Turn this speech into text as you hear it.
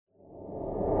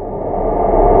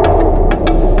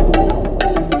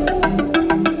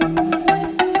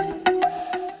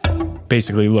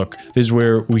basically, look, this is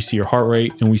where we see your heart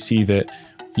rate and we see that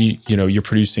you're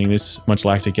producing this much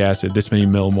lactic acid, this many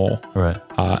millimole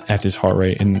at this heart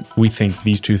rate. And we think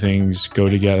these two things go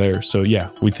together. So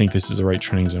yeah, we think this is the right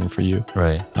training zone for you.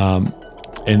 Right.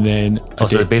 And then...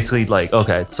 so basically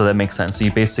okay, so that makes sense. So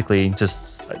you basically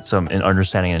just, so I'm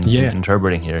understanding and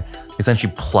interpreting here, you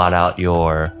essentially plot out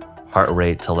your heart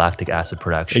rate to lactic acid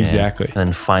production. Exactly. And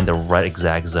then find the right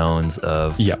exact zones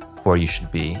of where you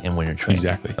should be and when you're training.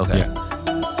 Exactly. Okay. Yeah.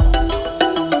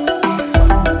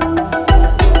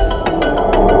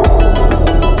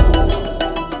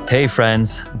 Hey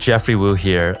friends, Jeffrey Wu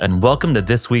here, and welcome to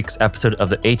this week's episode of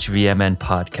the HVMN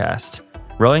podcast.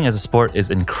 Rowing as a sport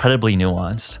is incredibly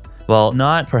nuanced. While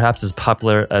not perhaps as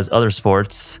popular as other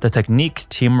sports, the technique,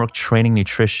 teamwork, training,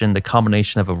 nutrition, the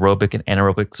combination of aerobic and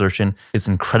anaerobic exertion is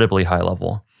incredibly high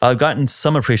level. I've gotten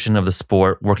some appreciation of the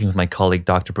sport working with my colleague,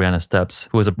 Dr. Brianna Steps,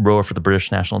 who is a rower for the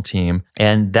British national team.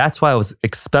 And that's why I was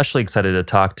especially excited to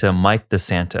talk to Mike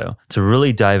Santo to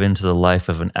really dive into the life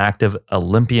of an active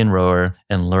Olympian rower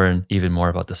and learn even more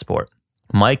about the sport.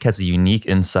 Mike has a unique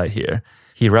insight here.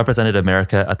 He represented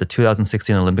America at the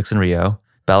 2016 Olympics in Rio,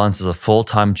 balances a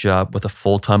full-time job with a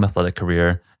full-time athletic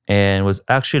career, and was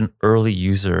actually an early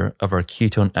user of our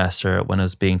ketone ester when it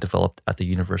was being developed at the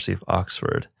University of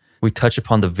Oxford. We touch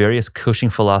upon the various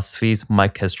coaching philosophies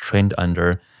Mike has trained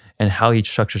under and how he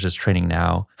structures his training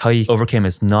now, how he overcame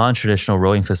his non-traditional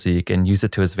rowing physique and used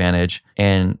it to his advantage,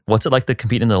 and what's it like to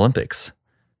compete in the Olympics.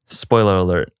 Spoiler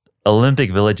alert,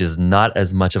 Olympic Village is not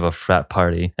as much of a frat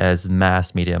party as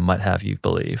mass media might have you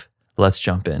believe. Let's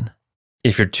jump in.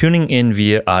 If you're tuning in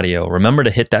via audio, remember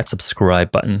to hit that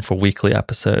subscribe button for weekly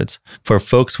episodes. For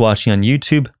folks watching on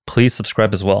YouTube, please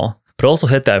subscribe as well. But also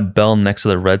hit that bell next to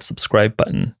the red subscribe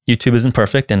button. YouTube isn't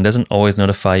perfect and doesn't always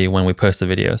notify you when we post a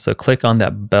video, so click on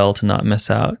that bell to not miss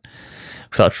out.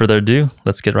 Without further ado,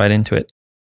 let's get right into it.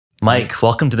 Mike,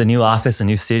 welcome to the new office and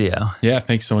new studio. Yeah,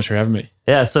 thanks so much for having me.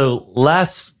 Yeah, so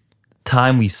last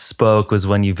time we spoke was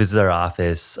when you visited our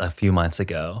office a few months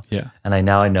ago. Yeah. And I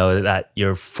know that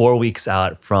you're 4 weeks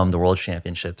out from the World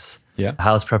Championships. Yeah.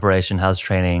 How's preparation? How's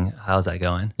training? How's that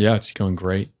going? Yeah, it's going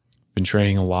great. Been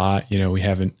training a lot. We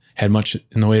haven't had much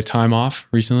in the way of time off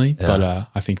recently, but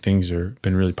I think things are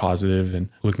been really positive and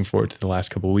looking forward to the last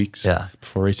couple of weeks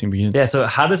before racing begins. Yeah, so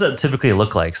how does it typically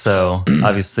look like? So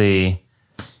obviously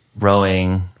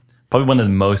rowing, probably one of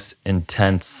the most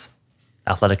intense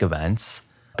athletic events,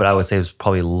 but I would say it's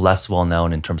probably less well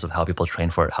known in terms of how people train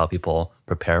for it, how people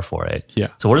prepare for it. Yeah.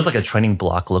 So what does like a training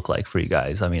block look like for you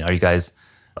guys? I mean, are you guys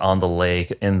on the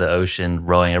lake, in the ocean,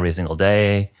 rowing every single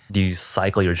day? Do you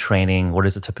cycle your training? What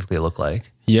does it typically look like?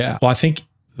 Yeah. Well, I think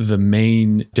the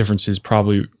main differences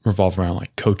probably revolve around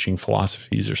like coaching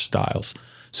philosophies or styles.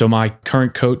 So my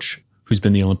current coach, who's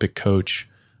been the Olympic coach,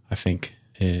 I think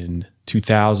in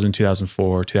 2000,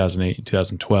 2004, 2008, and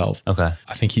 2012. Okay.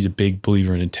 I think he's a big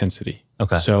believer in intensity.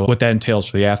 Okay. So what that entails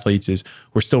for the athletes is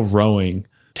we're still rowing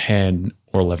 10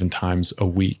 or 11 times a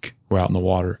week. We're out in the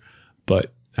water,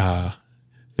 but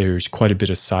there's quite a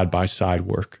bit of side-by-side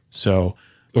work. So,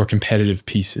 or competitive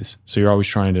pieces. So you're always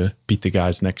trying to beat the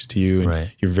guys next to you.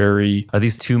 And you're very... Are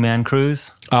these two-man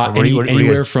crews?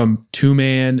 Anywhere from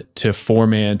 2-man to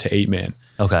 4-man to 8-man.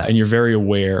 Okay. And you're very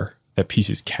aware that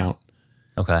pieces count.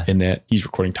 Okay. And that he's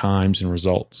recording times and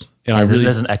results. And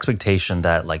there's an expectation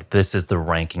that like this is the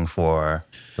ranking for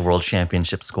the World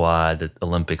Championship squad, the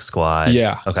Olympic squad.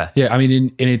 Yeah. Okay. Yeah. I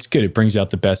mean, and it's good. It brings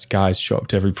out the best guys, show up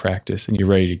to every practice and you're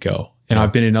ready to go. And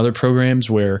I've been in other programs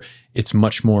where it's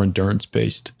much more endurance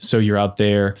based. So you're out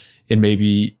there and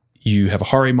maybe you have a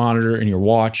heart rate monitor in your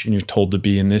watch and you're told to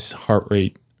be in this heart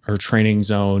rate or training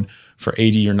zone for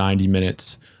 80 or 90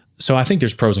 minutes. So I think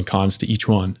there's pros and cons to each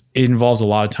one. It involves a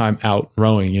lot of time out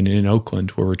rowing. And in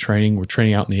Oakland where we're training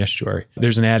out in the estuary.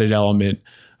 There's an added element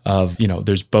of,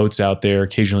 there's boats out there.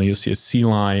 Occasionally you'll see a sea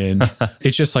lion.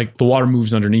 It's just like the water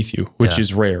moves underneath you, which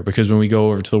is rare because when we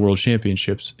go over to the World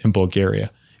Championships in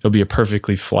Bulgaria, it'll be a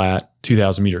perfectly flat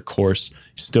 2,000 meter course,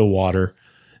 still water.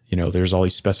 There's all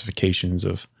these specifications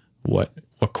of what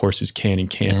courses can and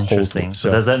can't hold. Interesting.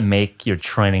 So does that make your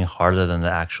training harder than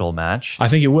the actual match? I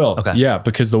think it will. Okay. Yeah,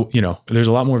 because there's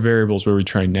a lot more variables where we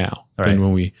train now than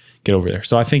when we get over there.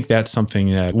 So I think that's something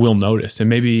that we'll notice. And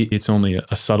maybe it's only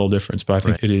a subtle difference, but I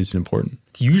think it is important.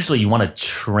 Usually you want to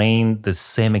train the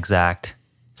same exact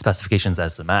specifications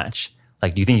as the match.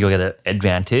 Like, do you think you'll get an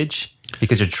advantage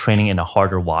because you're training in a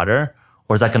harder water?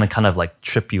 Or is that going to kind of like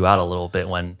trip you out a little bit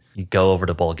when you go over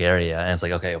to Bulgaria and it's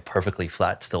like, okay, a perfectly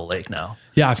flat, still lake now?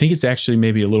 Yeah, I think it's actually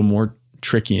maybe a little more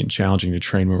tricky and challenging to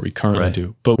train where we currently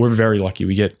do. But we're very lucky.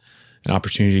 We get an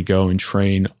opportunity to go and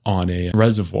train on a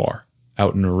reservoir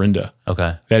out in Orinda.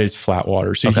 Okay. That is flat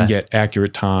water. So you can get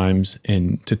accurate times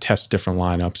and to test different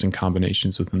lineups and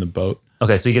combinations within the boat.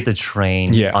 Okay, so you get to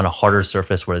train on a harder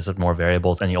surface where there's more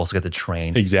variables, and you also get to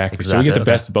train. Exactly. So we get the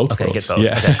best of both worlds. You get both.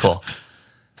 Yeah. Okay, cool.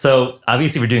 So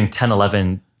obviously we're doing 10,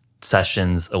 11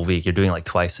 sessions a week. You're doing like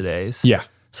twice a days. Yeah.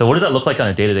 So what does that look like on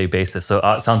a day-to-day basis? So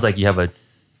it sounds like you have a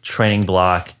training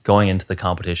block going into the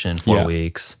competition in 4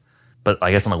 weeks, but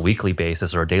I guess on a weekly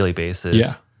basis or a daily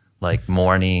basis, like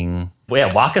morning. Well,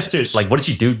 yeah, walk us through, like, what did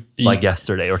you do like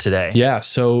yesterday or today? Yeah,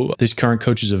 so this current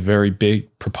coach is a very big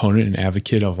proponent and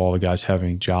advocate of all the guys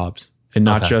having jobs, and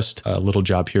not just a little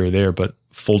job here or there, but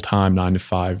full-time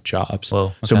 9-to-5 jobs.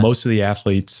 Whoa, So most of the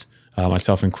athletes,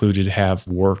 myself included, have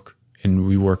work, and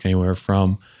we work anywhere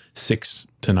from 6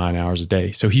 to 9 hours a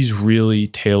day. So he's really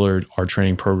tailored our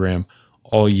training program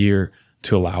all year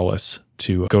to allow us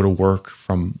to go to work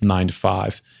from 9 to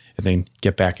 5 and then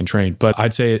get back and train. But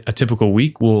I'd say a typical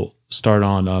week will start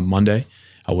on Monday.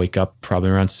 I'll wake up probably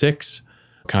around 6,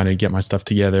 kind of get my stuff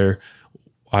together.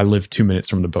 I live 2 minutes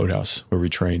from the boathouse where we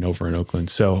train over in Oakland.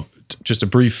 So just a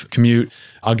brief commute.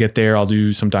 I'll get there. I'll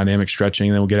do some dynamic stretching.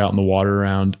 And then we'll get out in the water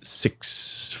around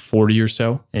 6:40 or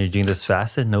so. And you're doing this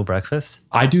fasted, no breakfast?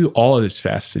 I do all of this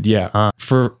fasted,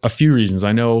 for a few reasons.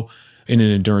 I know in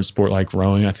an endurance sport like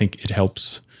rowing, I think it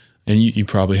helps. And you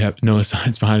probably know the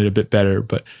science behind it a bit better,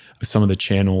 but some of the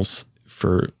channels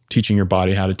for teaching your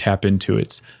body how to tap into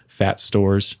its fat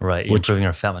stores. Right, you're improving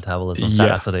your fat metabolism,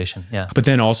 fat oxidation. Yeah. But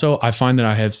then also, I find that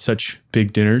I have such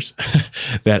big dinners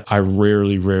that I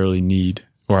rarely need,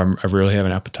 or I rarely have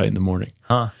an appetite in the morning.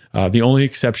 The only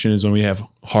exception is when we have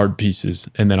hard pieces,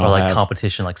 and then I'll have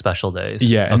competition, like special days.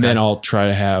 Yeah, and then I'll try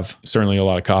to have certainly a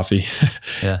lot of coffee,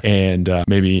 and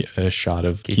maybe a shot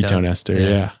of ketone ester.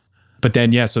 Yeah. But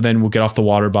then so then we'll get off the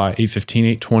water by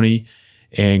 8:15, 8:20,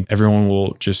 and everyone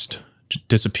will just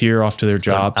disappear off to their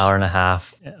jobs. An hour and a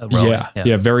half. Rowing.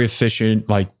 Yeah, very efficient.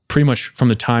 Like pretty much from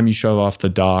the time you shove off the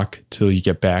dock till you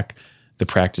get back, the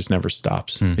practice never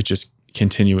stops. It's just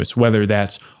continuous, whether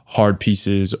that's hard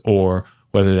pieces or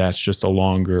whether that's just a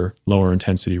longer, lower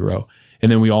intensity row. And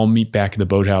then we all meet back at the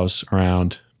boathouse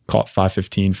around, call it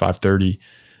 5:15, 5:30,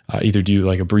 either do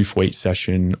like a brief weight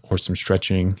session or some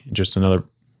stretching, just another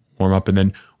warm up, and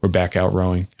then we're back out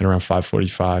rowing at around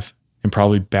 5:45 and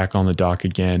probably back on the dock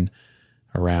again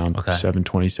around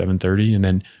 7:20, 7:30, and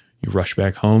then you rush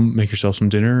back home, make yourself some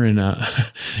dinner, and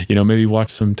maybe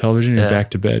watch some television and back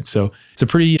to bed. So it's a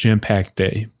pretty jam-packed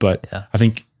day, but I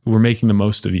think we're making the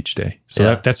most of each day.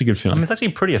 So that's a good feeling. I mean, it's actually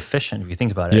pretty efficient if you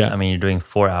think about it. I mean, you're doing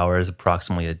 4 hours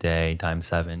approximately a day times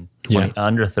 7, 20,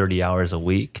 under 30 hours a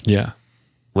week. Yeah.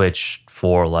 Which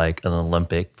for like an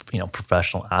Olympic,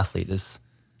 professional athlete is,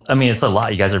 I mean, it's a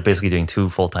lot. You guys are basically doing 2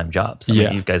 full-time jobs. I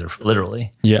mean, you guys are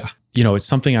literally. Yeah. It's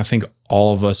something I think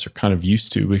all of us are kind of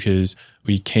used to because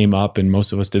we came up, and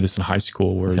most of us did this in high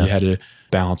school, where you had to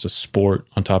balance a sport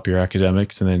on top of your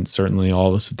academics. And then certainly all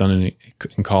of us have done it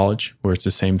in college, where it's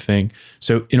the same thing.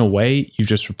 So in a way, you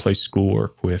just replace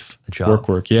schoolwork with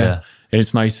work. Yeah. And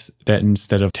it's nice that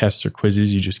instead of tests or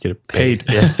quizzes, you just get paid.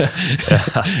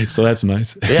 So that's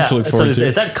nice. Yeah. To look forward to.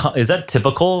 Is that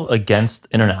typical against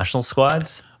international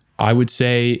squads? I would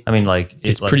say, I mean, like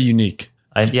it's pretty unique.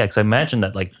 Because I imagine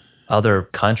that like other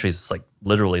countries, it's like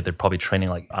literally they're probably training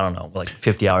like, I don't know, like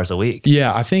 50 hours a week.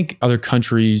 Yeah, I think other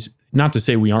countries, not to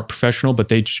say we aren't professional, but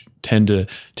they tend to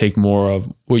take more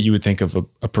of what you would think of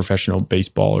a professional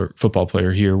baseball or football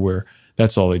player here, where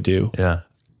that's all they do. Yeah.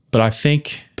 But I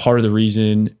think part of the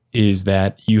reason is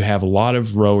that you have a lot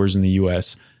of rowers in the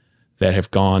U.S. that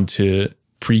have gone to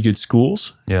pretty good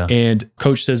schools. Yeah. And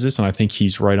coach says this, and I think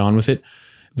he's right on with it.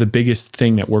 The biggest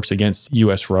thing that works against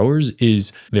U.S. rowers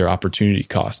is their opportunity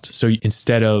cost. So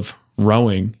instead of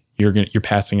rowing, you're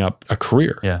passing up a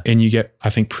career. Yeah. And you get, I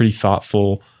think, pretty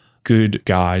thoughtful, good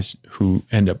guys who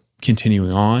end up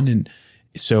continuing on. And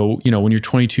so, when you're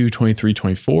 22, 23,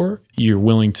 24, you're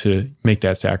willing to make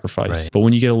that sacrifice. Right. But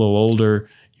when you get a little older,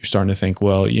 you're starting to think,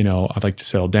 well, I'd like to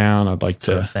settle down. I'd like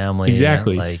to family.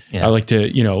 Exactly. I'd like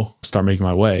to, start making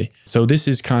my way. So this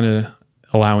is kind of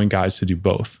allowing guys to do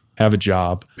both. Have a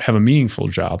job, have a meaningful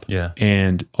job,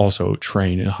 and also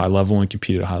train at a high level and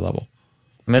compete at a high level.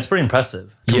 I mean, it's pretty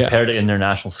impressive compared to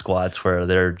international squads where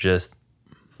they're just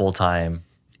full-time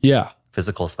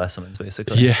physical specimens,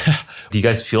 basically. Yeah. Do you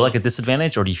guys feel like a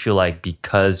disadvantage, or do you feel like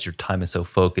because your time is so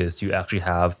focused, you actually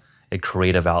have a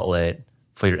creative outlet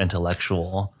for your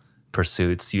intellectual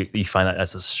pursuits? You find that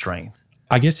as a strength?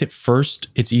 I guess at first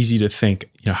it's easy to think,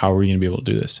 how are we going to be able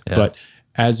to do this? Yeah. But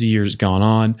as the years gone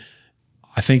on,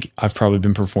 I think I've probably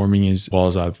been performing as well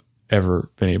as I've ever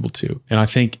been able to. And I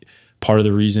think part of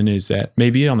the reason is that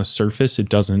maybe on the surface, it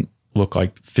doesn't look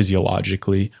like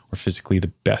physiologically or physically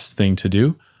the best thing to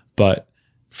do. But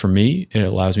for me, it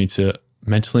allows me to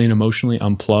mentally and emotionally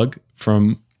unplug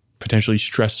from potentially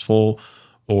stressful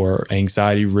or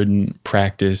anxiety-ridden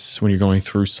practice when you're going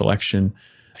through selection,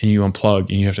 and you unplug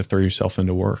and you have to throw yourself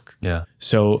into work. Yeah.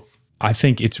 So I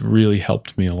think it's really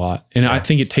helped me a lot. And I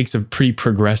think it takes a pretty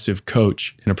progressive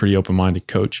coach and a pretty open-minded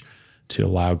coach to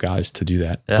allow guys to do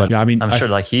that. Yeah. But I mean, I'm sure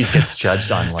like he gets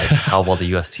judged on like how well the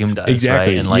US team does.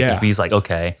 Exactly, Right? And like yeah. if he's like,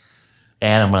 okay,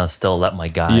 and I'm going to still let my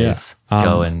guys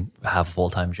go and have a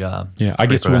full-time job. Yeah, I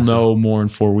guess we'll know more in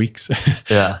 4 weeks.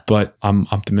 Yeah. But I'm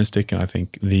optimistic, and I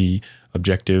think the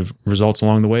objective results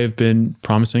along the way have been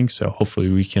promising. So hopefully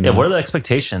we can. Yeah, what are the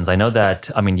expectations? I know that,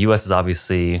 I mean, US is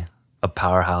obviously a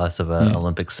powerhouse of an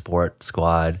Olympic sport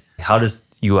squad. How does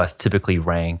US typically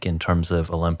rank in terms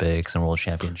of Olympics and world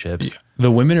championships? Yeah.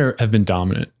 The women have been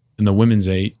dominant. In the women's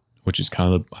 8, which is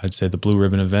kind of, I'd say, the blue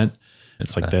ribbon event,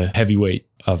 it's like the heavyweight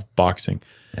of boxing.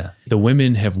 Yeah. The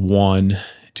women have won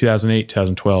 2008,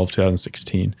 2012,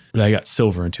 2016. They got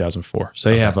silver in 2004. So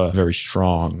they have a very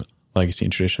strong legacy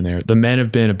and tradition there. The men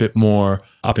have been a bit more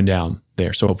up and down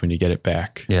there. So hoping to get it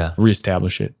back,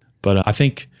 reestablish it. But I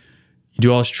think you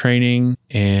do all this training,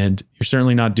 and you're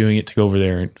certainly not doing it to go over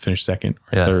there and finish second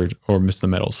or third or miss the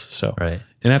medals. So, and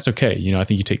that's okay. You know, I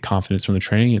think you take confidence from the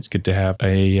training. It's good to have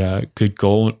a good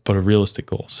goal, but a realistic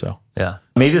goal. So,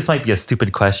 maybe this might be a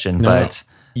stupid question, but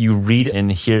you read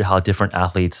and hear how different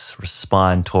athletes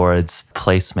respond towards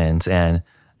placement. And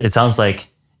it sounds like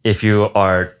if you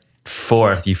are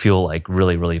fourth, you feel like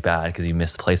really, really bad because you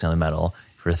missed placement on the medal.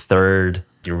 If you're third,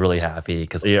 you're really happy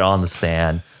because you're on the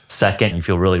stand. Second, you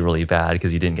feel really, really bad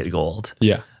because you didn't get gold.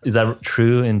 Yeah. Is that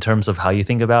true in terms of how you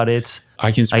think about it?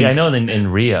 I can speak. I know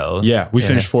in Rio. Yeah, we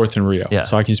finished fourth in Rio. Yeah.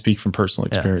 So I can speak from personal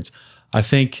experience. I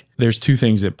think there's two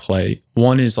things at play.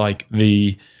 One is like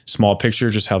the small picture,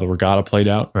 just how the regatta played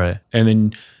out. Right. And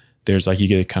then there's like, you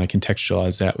get to kind of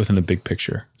contextualize that within the big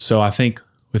picture. So I think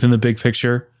within the big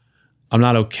picture, I'm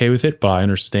not okay with it, but I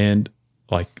understand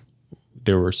like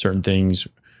there were certain things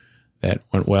that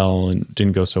went well and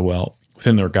didn't go so well.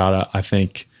 Within the regatta, I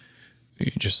think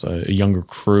just a younger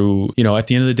crew, you know, at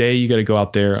the end of the day, you got to go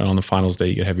out there, and on the finals day,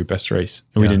 you got to have your best race.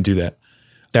 And we didn't do that.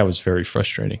 That was very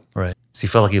frustrating. Right. So you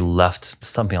felt like you left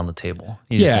something on the table.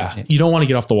 You don't want to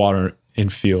get off the water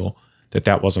and feel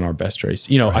that wasn't our best race.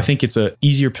 You know, I think it's a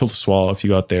easier pill to swallow if you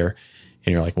go out there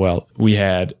and you're like, well, we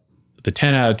had the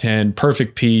 10 out of 10,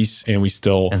 perfect piece, and we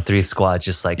still... And 3 squads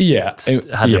just like had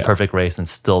the perfect race and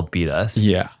still beat us.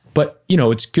 Yeah. But, you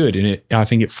know, it's good. And I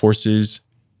think it forces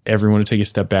everyone to take a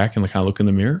step back and kind of look in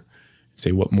the mirror and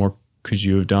say, what more could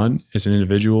you have done as an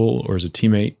individual or as a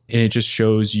teammate? And it just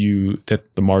shows you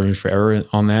that the margin for error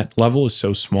on that level is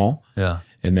so small. Yeah.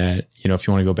 And that, you know, if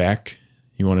you want to go back,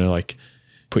 you want to like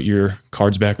put your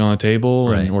cards back on the table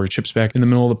or your chips back in the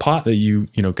middle of the pot, that you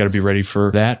know, got to be ready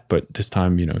for that. But this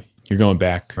time, you know, you're going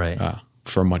back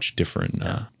for a much different.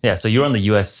 So you were on the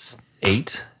US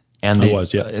 8. And I was,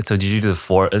 So did you do the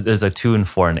 4? There's a 2 and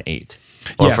 4 and 8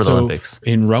 for the Olympics.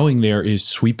 In rowing, there is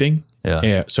sweeping.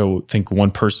 Yeah. So think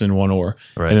one person, one oar.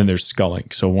 Right. And then there's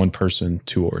sculling. So one person,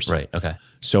 2 oars. Right. Okay.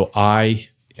 So I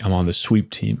am on the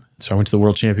sweep team. So I went to the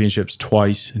World Championships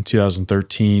twice, in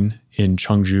 2013 in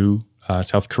Cheongju,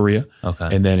 South Korea.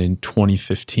 Okay. And then in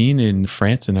 2015 in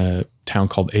France, in a town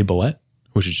called Abelet,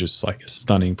 which is just like a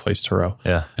stunning place to row.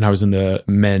 Yeah. And I was in the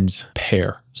men's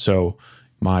pair. So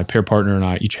my pair partner and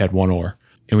I each had 1 oar,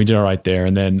 and we did all right there.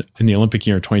 And then in the Olympic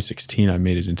year in 2016, I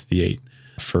made it into the 8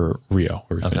 for Rio,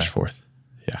 where we finished 4th.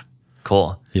 Yeah.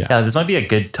 Cool. Yeah. This might be a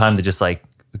good time to just like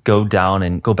go down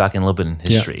and go back in a little bit in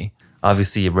history.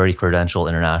 Obviously, a very credentialed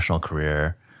international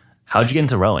career. How'd you get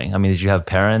into rowing? I mean, did you have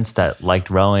parents that liked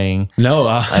rowing? No.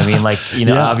 I mean, like, you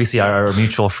know, obviously our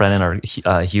mutual friend and our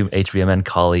HVMN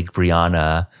colleague,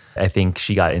 Brianna, I think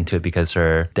she got into it because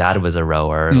her dad was a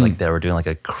rower. Like they were doing like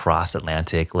a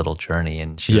cross-Atlantic little journey,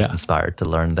 and she was inspired to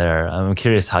learn there. I'm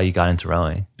curious how you got into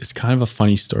rowing. It's kind of a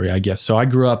funny story, I guess. So I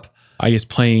grew up,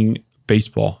 playing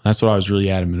baseball. That's what I was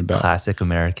really adamant about. Classic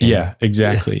American. Yeah,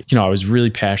 exactly. Yeah. You know, I was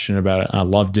really passionate about it, and I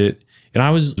loved it. And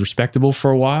I was respectable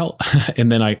for a while. And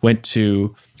then I went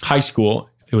to high school.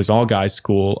 It was all guys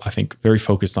school, I think very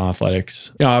focused on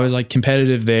athletics. You know, I was like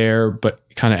competitive there, but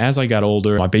kind of as I got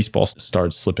older, my baseball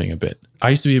started slipping a bit.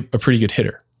 I used to be a pretty good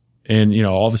hitter. And, you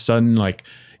know, all of a sudden, like,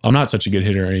 I'm not such a good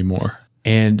hitter anymore.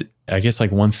 And I guess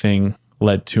like one thing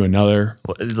led to another.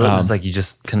 It's like you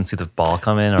just couldn't see the ball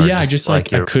come in? Or I just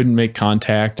like I couldn't make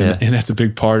contact. And that's a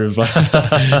big part of,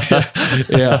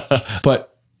 But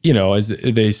as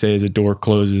they say, as a door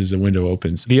closes, a window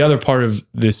opens. The other part of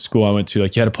this school I went to,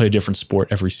 like you had to play a different sport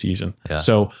every season. Yeah.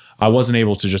 So I wasn't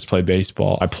able to just play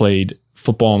baseball. I played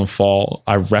football in the fall.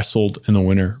 I wrestled in the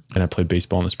winter, and I played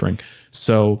baseball in the spring.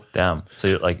 So damn. So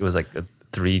you're like, it was like a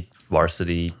 3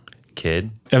 varsity kid.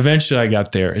 Eventually I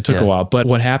got there. It took a while. But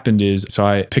what happened is, so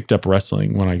I picked up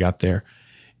wrestling when I got there.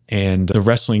 And the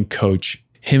wrestling coach,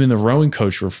 him and the rowing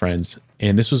coach were friends.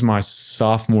 And this was my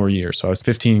sophomore year. So I was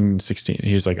 15, 16. And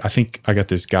he was like, I think I got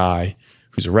this guy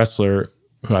who's a wrestler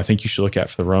who I think you should look at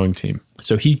for the rowing team.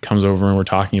 So he comes over and we're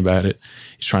talking about it.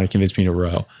 He's trying to convince me to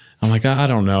row. I'm like, I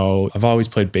don't know. I've always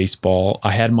played baseball.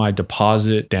 I had my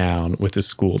deposit down with the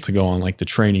school to go on like the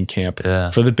training camp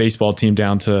for the baseball team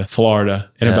down to Florida.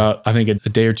 And about, I think a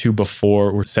day or two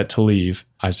before we're set to leave,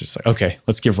 I was just like, okay,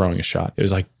 let's give rowing a shot. It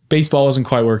was like, baseball wasn't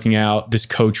quite working out. This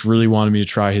coach really wanted me to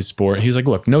try his sport. He's like,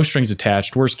 look, no strings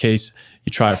attached. Worst case,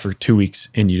 you try it for 2 weeks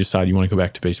and you decide you want to go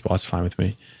back to baseball. That's fine with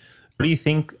me. What do you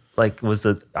think was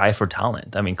the eye for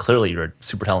talent? I mean, clearly you're a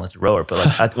super talented rower,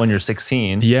 but like when you're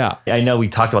 16, I know we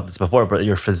talked about this before, but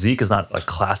your physique is not a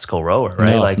classical rower,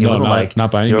 right? No, like it wasn't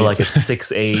not by any you're means. like a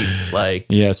 6'8",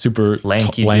 like super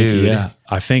lanky dude. Yeah,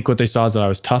 I think what they saw is that I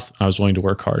was tough and I was willing to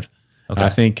work hard. Okay. I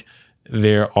think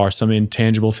there are some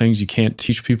intangible things you can't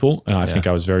teach people, and I think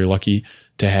I was very lucky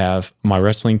to have my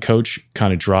wrestling coach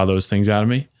kind of draw those things out of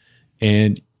me.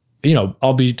 And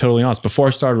I'll be totally honest. Before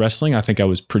I started wrestling, I think I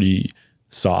was pretty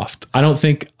soft. I don't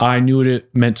think I knew what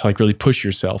it meant to like really push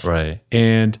yourself. Right.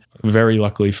 And very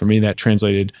luckily for me, that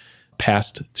translated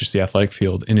past just the athletic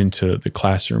field and into the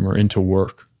classroom or into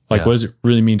work. Like, what does it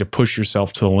really mean to push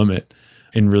yourself to the limit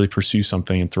and really pursue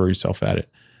something and throw yourself at it?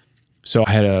 So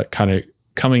I had a kind of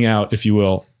coming out, if you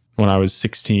will, when I was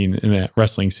 16 in that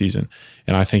wrestling season.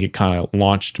 And I think it kind of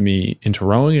launched me into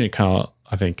rowing, and it kind of,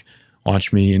 I think,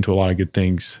 launched me into a lot of good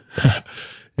things.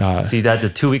 See, that the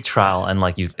 2-week trial, and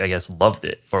like you, I guess, loved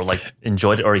it or like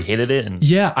enjoyed it, or you hated it, and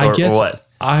I guess or what?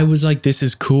 I was like, this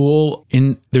is cool,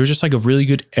 and there was just like a really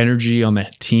good energy on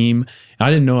that team. And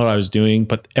I didn't know what I was doing,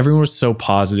 but everyone was so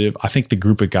positive. I think the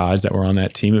group of guys that were on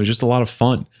that team, it was just a lot of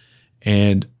fun,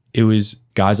 and it was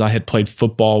guys I had played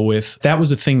football with. That was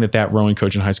the thing that rowing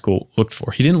coach in high school looked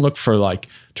for. He didn't look for like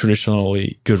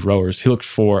traditionally good rowers. He looked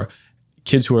for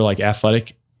kids who were like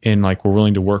athletic and like were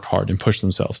willing to work hard and push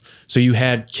themselves. So you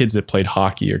had kids that played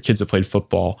hockey or kids that played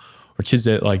football or kids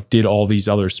that like did all these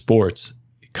other sports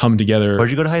come together.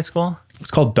 Where'd you go to high school? It's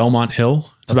called Belmont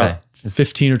Hill. It's about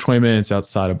 15 or 20 minutes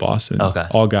outside of Boston. Okay.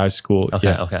 All guys school.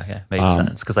 Okay. Makes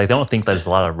sense. Because I don't think there's a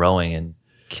lot of rowing in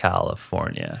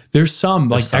California. There's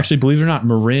some, actually, believe it or not,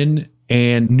 Marin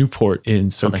and Newport in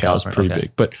SoCal is pretty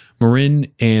big. But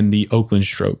Marin and the Oakland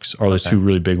Strokes are the two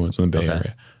really big ones in the Bay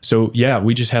Area. So yeah,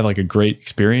 we just had like a great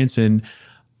experience, and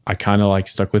I kind of like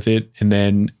stuck with it. And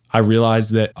then I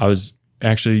realized that I was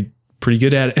actually pretty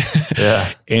good at it.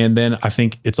 Yeah. And then I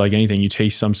think it's like anything, you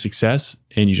taste some success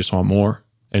and you just want more.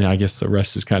 And I guess the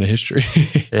rest is kind of history.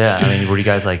 Yeah. I mean, were you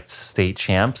guys like state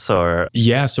champs or?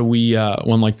 Yeah. So we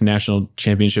won like the national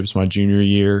championships my junior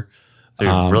year. So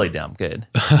you're really damn good.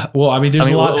 Well, I mean, there's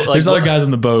a lot. There's other guys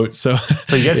on the boat, so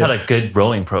you guys had a good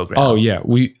rowing program. Oh yeah,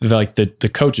 we like the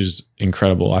coach is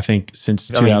incredible. I think since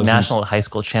 2000, I mean, national high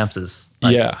school champs is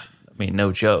like, I mean,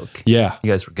 no joke. Yeah,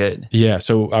 you guys were good. Yeah,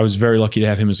 so I was very lucky to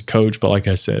have him as a coach. But like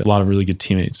I said, a lot of really good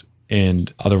teammates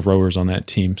and other rowers on that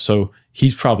team. So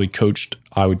he's probably coached,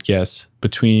 I would guess,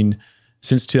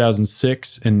 since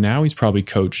 2006, and now he's probably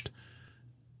coached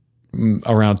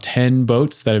around 10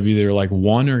 boats that have either like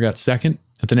won or got second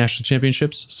at the national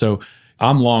championships. So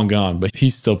I'm long gone, but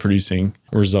he's still producing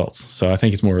results. So I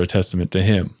think it's more of a testament to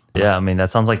him. Yeah, I mean,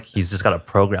 that sounds like he's just got a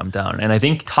program down. And I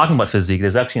think talking about physique,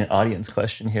 there's actually an audience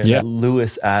question here. Yeah.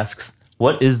 Lewis asks,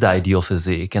 what is the ideal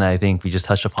physique? And I think we just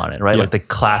touched upon it, right? Yeah. Like the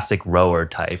classic rower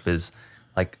type is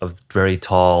like a very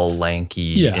tall,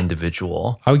 lanky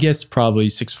individual. I would guess probably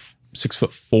 6'4",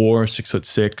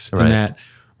 6'6", right. in that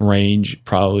range,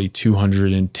 probably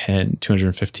 210,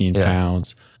 215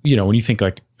 pounds. You know, when you think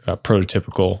like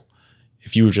prototypical,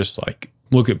 if you were just like,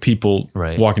 look at people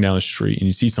walking down the street and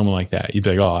you see someone like that, you'd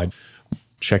be like, oh, I'd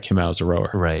check him out as a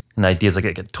rower. Right. And the idea is like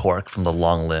a torque from the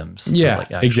long limbs. Yeah,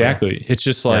 like exactly. It's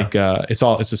just like, it's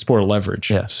a sport of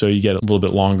leverage. Yeah. So you get a little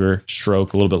bit longer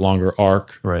stroke, a little bit longer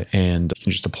arc. Right. And you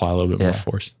can just apply a little bit more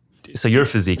force. So your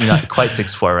physique, you're not quite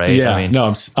 6'4", right? Yeah, I mean,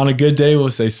 no, on a good day, we'll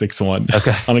say 6'1".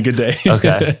 Okay. On a good day.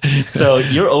 Okay. So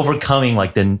you're overcoming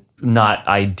like the not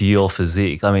ideal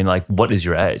physique. I mean, like, what is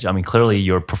your edge? I mean, clearly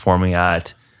you're performing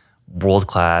at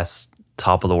world-class,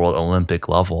 top of the world Olympic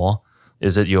level.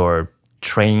 Is it your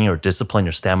training or discipline,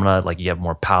 your stamina? Like you have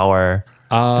more power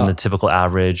than the typical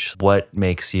average? What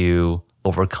makes you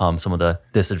overcome some of the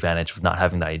disadvantage of not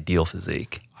having the ideal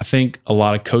physique? I think a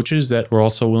lot of coaches that were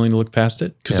also willing to look past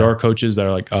it, because there are coaches that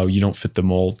are like, oh, you don't fit the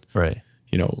mold. Right.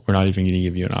 We're not even going to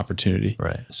give you an opportunity.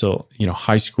 Right. So,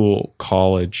 high school,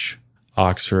 college,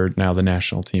 Oxford, now the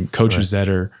national team, coaches that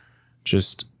are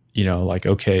just, like,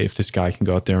 okay, if this guy can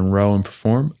go out there and row and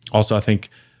perform. Also, I think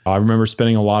I remember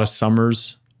spending a lot of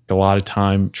summers, a lot of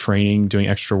time training, doing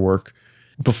extra work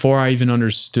before I even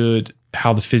understood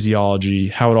how the physiology,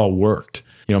 how it all worked.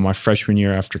 My freshman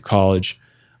year after college,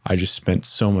 I just spent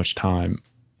so much time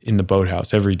in the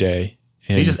boathouse every day.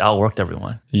 And you just outworked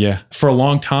everyone. Yeah. For a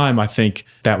long time, I think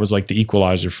that was like the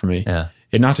equalizer for me. Yeah.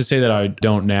 And not to say that I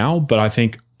don't now, but I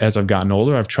think as I've gotten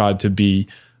older, I've tried to be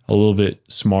a little bit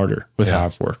smarter with how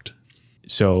I've worked.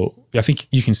 So I think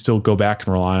you can still go back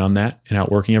and rely on that and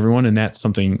outworking everyone. And that's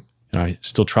something I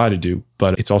still try to do,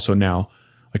 but it's also now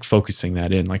like focusing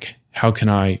that in, like, how can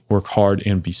I work hard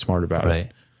and be smart about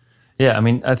it? Yeah, I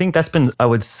mean, I think that's been, I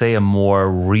would say, a more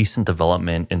recent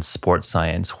development in sports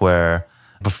science where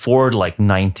before like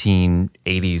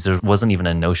 1980s, there wasn't even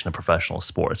a notion of professional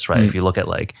sports, right? If you look at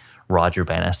like Roger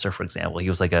Bannister, for example, he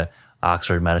was like a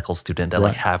Oxford medical student that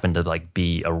like happened to like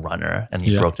be a runner and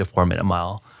he broke the 4-minute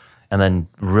mile. And then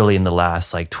really in the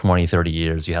last like 20, 30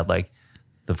 years, you had like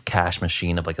the cash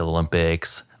machine of like the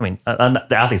Olympics. I mean, the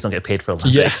athletes don't get paid for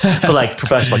Olympics, but like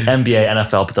professional, like NBA,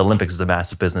 NFL, but the Olympics is a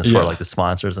massive business for like the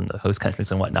sponsors and the host countries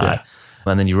and whatnot.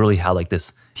 And then you really had like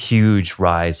this huge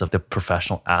rise of the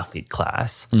professional athlete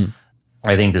class.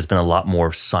 I think there's been a lot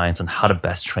more science on how to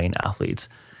best train athletes.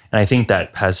 And I think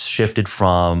that has shifted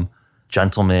from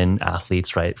gentlemen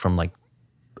athletes, right, from like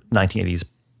 1980s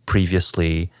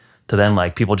previously to then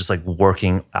like people just like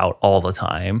working out all the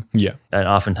time. Yeah. And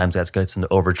oftentimes that gets into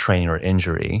overtraining or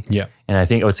injury. Yeah. And I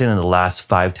think I would say in the last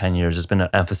 5-10 years, there's been an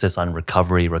emphasis on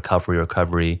recovery,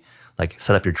 like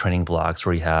set up your training blocks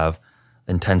where you have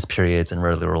intense periods and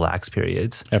really relaxed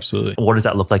periods. Absolutely. What does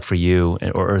that look like for you?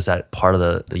 Or is that part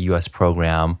of the US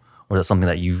program? Or is that something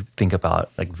that you think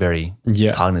about like very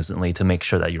cognizantly to make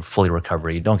sure that you're fully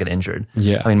recovered, you don't get injured?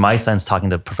 Yeah. I mean, my sense talking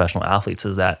to professional athletes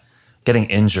is that getting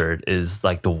injured is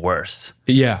like the worst.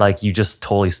 Yeah. Like you just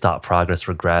totally stop progress,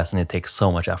 regress, and it takes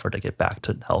so much effort to get back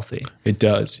to healthy. It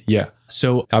does. Yeah.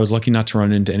 So I was lucky not to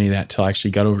run into any of that till I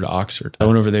actually got over to Oxford. I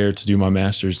went over there to do my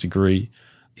master's degree.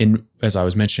 And as I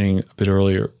was mentioning a bit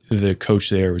earlier, the coach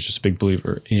there was just a big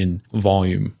believer in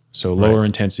volume. So lower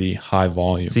intensity, high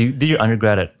volume. So you did your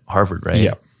undergrad at Harvard, right?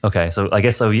 Yeah. Okay, so I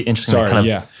guess that would be interesting to kind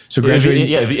of... So graduating...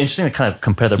 it'd be interesting to kind of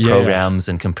compare the programs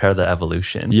and compare the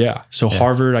evolution. Yeah. So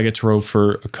Harvard, I get to row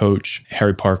for a coach,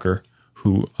 Harry Parker,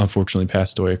 who unfortunately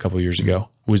passed away a couple of years ago,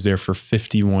 was there for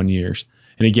 51 years.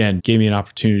 And again, gave me an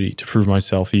opportunity to prove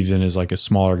myself even as like a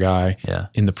smaller guy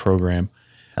in the program.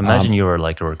 Imagine you were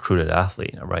like a recruited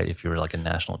athlete, right? If you were like a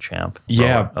national champ.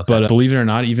 Yeah, but believe it or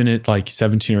not, even at like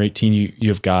 17 or 18, you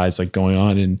have guys like going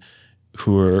on and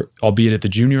who are, albeit at the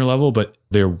junior level, but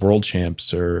they're world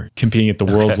champs or competing at the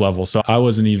world's level. So I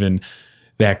wasn't even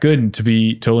that good. And to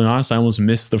be totally honest, I almost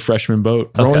missed the freshman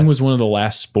boat. Rowing was one of the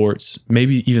last sports,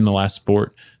 maybe even the last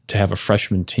sport to have a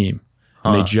freshman team.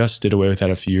 And they just did away with that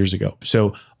a few years ago.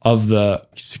 So of the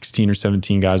 16 or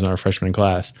 17 guys in our freshman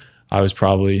class, I was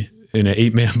probably in an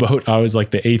 8-man boat. I was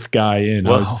like the 8th guy in.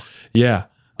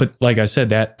 But like I said,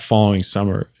 that following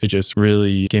summer, it just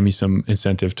really gave me some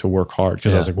incentive to work hard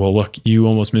because I was like, well, look, you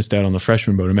almost missed out on the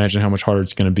freshman boat. Imagine how much harder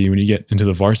it's going to be when you get into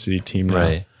the varsity team now.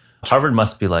 Right. Harvard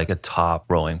must be like a top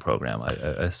rowing program, I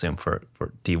assume, for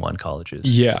D1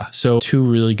 colleges. Yeah. So 2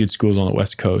 really good schools on the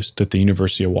West Coast at the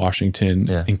University of Washington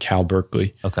and Cal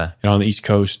Berkeley. Okay. And on the East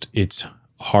Coast, it's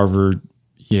Harvard,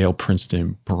 Yale,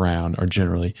 Princeton, Brown are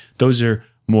generally, those are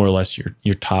more or less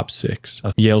your top 6.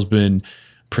 Yale's been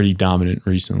pretty dominant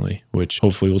recently, which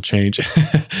hopefully will change.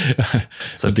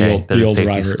 It's okay. The old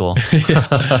safety school.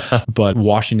 But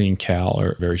Washington and Cal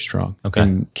are very strong. Okay.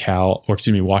 And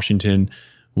Washington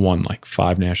won like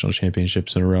 5 national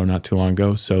championships in a row not too long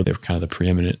ago. So they're kind of the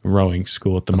preeminent rowing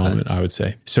school at the moment, I would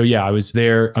say. So yeah, I was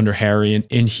there under Harry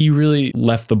and he really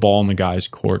left the ball in the guys'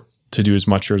 court to do as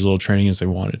much or as little training as they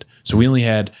wanted. So we only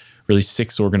had really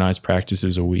 6 organized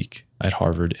practices a week at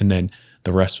Harvard. And then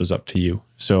the rest was up to you.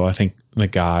 So I think the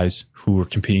guys who were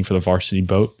competing for the varsity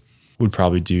boat would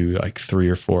probably do like 3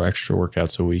 or 4 extra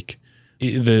workouts a week.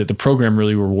 The program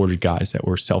really rewarded guys that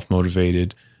were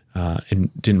self-motivated and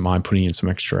didn't mind putting in some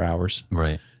extra hours.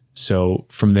 Right. So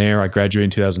from there, I graduated in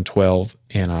 2012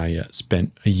 and I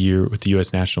spent a year with the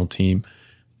U.S. national team.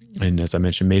 And as I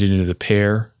mentioned, made it into the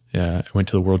pair. I went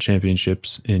to the World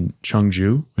Championships in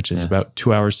Cheongju, which is about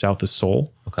 2 hours south of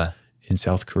Seoul in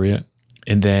South Korea.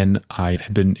 And then I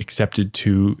had been accepted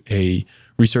to a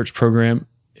research program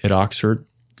at Oxford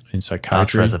in psychiatry.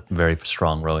 Oxford has a very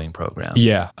strong rowing program.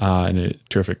 Yeah, and a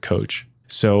terrific coach.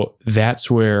 So that's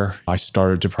where I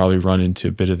started to probably run into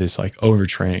a bit of this like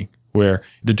overtraining, where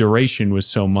the duration was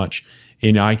so much.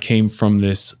 And I came from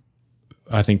this,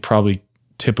 I think, probably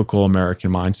typical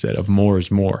American mindset of more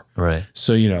is more. Right.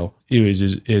 So, it was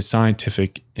as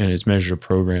scientific and as measured a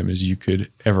program as you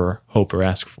could ever hope or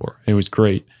ask for. It was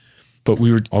great. But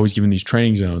we were always given these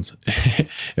training zones.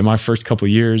 In my first couple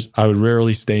of years, I would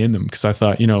rarely stay in them because I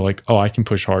thought, I can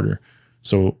push harder.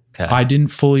 So I didn't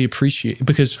fully appreciate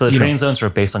because so the training zones were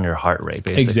based on your heart rate,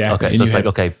 basically. Exactly. Okay, so it's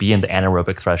like, be in the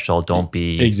anaerobic threshold. Don't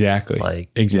be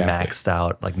maxed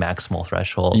out, like maximal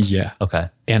threshold. Yeah. Okay.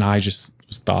 And I just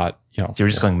thought, so you were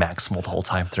just going maximal the whole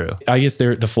time through. I guess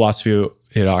the philosophy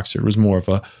at Oxford was more of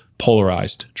a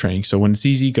polarized training. So when it's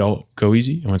easy, go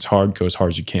easy, and when it's hard, go as hard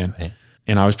as you can. Right.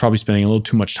 And I was probably spending a little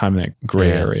too much time in that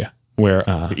gray area where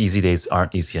your easy days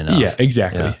aren't easy enough. Yeah,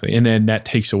 exactly. Yeah. And then that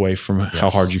takes away from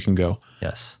how hard you can go.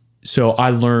 Yes. So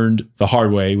I learned the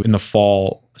hard way in the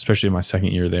fall, especially in my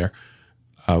second year there,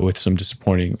 with some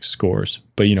disappointing scores.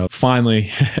 But,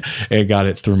 finally I got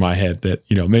it through my head that,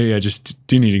 maybe I just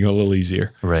do need to go a little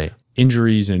easier. Right.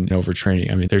 Injuries and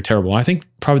overtraining, I mean, they're terrible. I think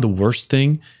probably the worst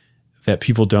thing that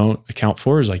people don't account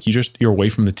for is like you're away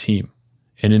from the team.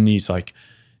 And in these like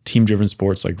team-driven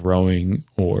sports like rowing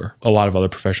or a lot of other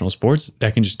professional sports,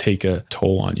 that can just take a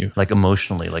toll on you. Like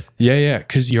emotionally, like... Yeah,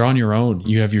 because you're on your own.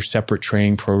 You have your separate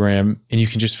training program and you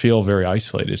can just feel very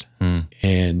isolated.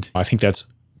 And I think that's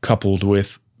coupled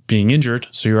with being injured.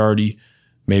 So you're already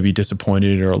maybe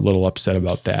disappointed or a little upset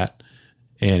about that.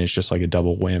 And it's just like a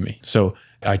double whammy. So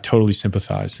I totally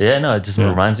sympathize. Yeah, no, it just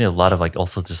reminds me a lot of like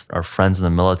also just our friends in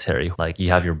the military. Like you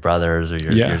have your brothers or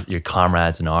your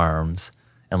comrades in arms.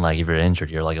 And like if you're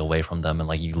injured, you're like away from them and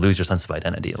like you lose your sense of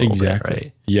identity a little bit,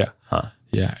 right? Yeah. Huh.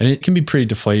 Yeah. And it can be pretty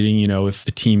deflating, if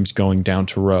the team's going down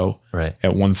to row at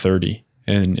 1:30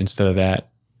 and instead of that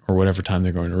or whatever time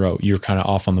they're going to row, you're kind of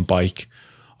off on the bike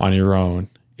on your own.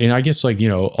 And I guess like,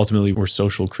 ultimately we're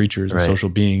social creatures and social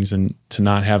beings, and to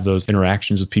not have those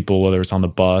interactions with people, whether it's on the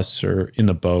bus or in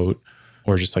the boat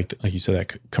or just like you said,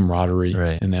 that camaraderie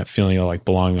and that feeling of like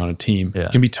belonging on a team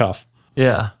can be tough.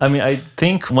 Yeah. I mean, I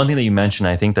think one thing that you mentioned,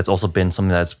 I think that's also been something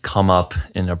that's come up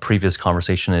in a previous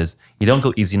conversation is you don't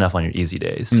go easy enough on your easy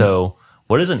days. So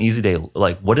what is an easy day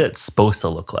like? What is it supposed to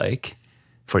look like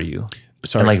for you?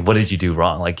 Sorry. And like, what did you do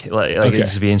wrong? Like it'd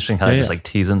just be interesting kind of just like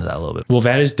tease into that a little bit. Well,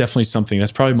 that is definitely something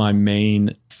that's probably my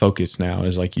main focus now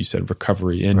is like you said,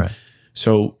 recovery. And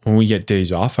so when we get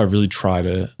days off, I really try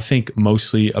to think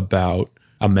mostly about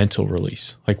a mental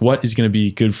release. Like what is going to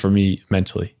be good for me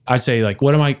mentally? I say like,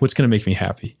 what's going to make me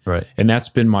happy? Right. And that's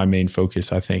been my main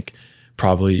focus, I think,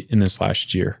 probably in this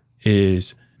last year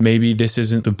is maybe this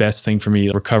isn't the best thing for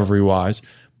me recovery wise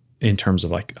in terms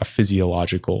of like a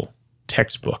physiological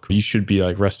textbook. You should be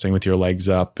like resting with your legs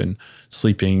up and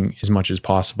sleeping as much as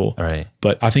possible. Right.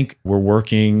 But I think we're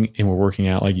working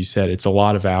out, like you said, it's a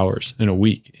lot of hours in a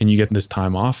week and you get this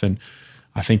time off. And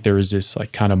I think there is this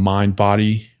like kind of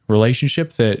mind-body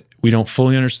relationship that we don't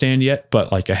fully understand yet, but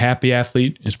like a happy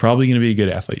athlete is probably going to be a good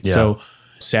athlete. Yeah. So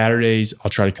Saturdays, I'll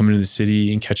try to come into the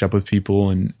city and catch up with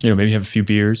people and, maybe have a few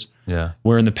beers. Yeah.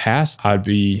 Where in the past, I'd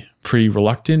be pretty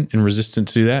reluctant and resistant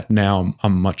to do that. Now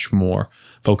I'm much more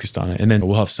focused on it. And then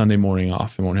we'll have Sunday morning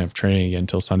off and won't have training again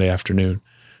until Sunday afternoon.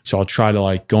 So I'll try to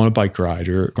like go on a bike ride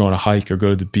or go on a hike or go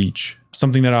to the beach,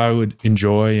 something that I would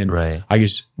enjoy and I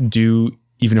guess do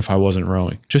even if I wasn't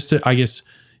rowing, just to, I guess,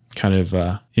 kind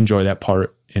of enjoy that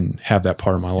part and have that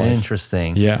part of my life.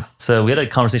 Interesting. Yeah. So we had a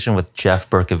conversation with Jeff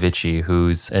Berkovicki,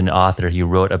 who's an author. He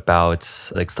wrote about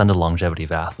the extended longevity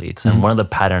of athletes. And one of the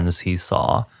patterns he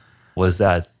saw was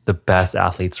that the best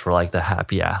athletes were like the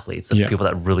happy athletes, the people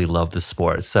that really love the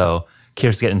sport. So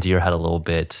curious to get into your head a little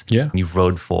bit. Yeah. You've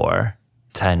rowed for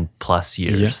 10 plus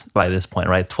years by this point,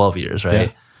 right? 12 years, right?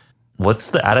 Yeah. What's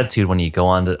the attitude when you go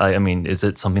on I mean, is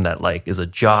it something that like is a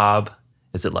job?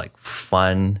 Is it like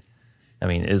fun? I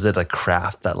mean, is it a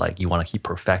craft that like you want to keep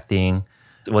perfecting?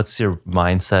 What's your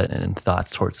mindset and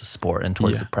thoughts towards the sport and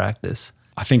towards the practice?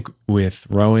 I think with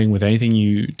rowing, with anything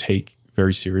you take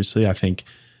very seriously, I think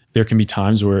there can be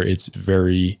times where it's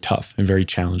very tough and very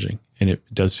challenging and it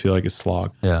does feel like a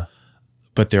slog. Yeah.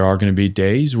 But there are going to be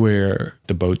days where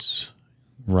the boat's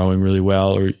rowing really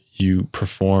well or you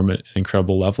perform at an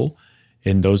incredible level.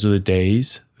 And those are the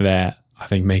days that I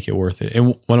think make it worth it.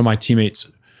 And one of my teammates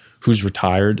who's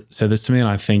retired said this to me, and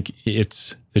I think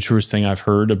it's the truest thing I've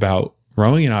heard about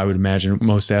rowing, and I would imagine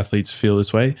most athletes feel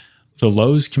this way. The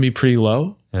lows can be pretty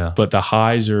low, but the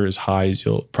highs are as high as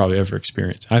you'll probably ever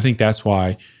experience. And I think that's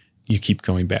why you keep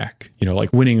going back. You know,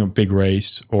 like winning a big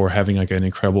race or having like an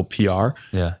incredible PR.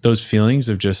 Yeah. Those feelings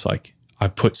of just like,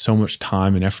 I've put so much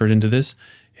time and effort into this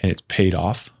and it's paid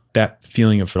off. That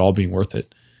feeling of it all being worth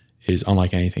it is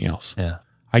unlike anything else. Yeah.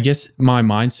 I guess my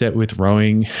mindset with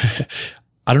rowing,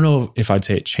 I don't know if I'd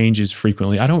say it changes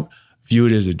frequently. I don't view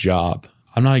it as a job.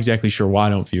 I'm not exactly sure why I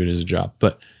don't view it as a job,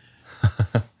 but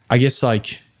I guess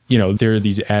like, you know, there are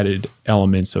these added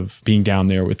elements of being down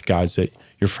there with guys that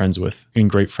you're friends with and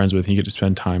great friends with and you get to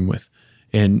spend time with.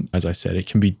 And as I said, it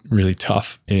can be really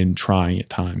tough and trying at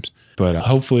times, but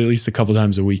hopefully at least a couple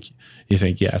times a week, you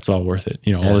think, yeah, it's all worth it.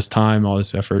 You know, all this time, all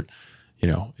this effort, you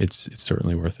know, it's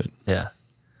certainly worth it. Yeah.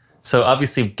 So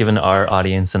obviously, given our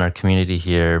audience and our community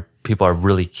here, people are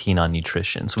really keen on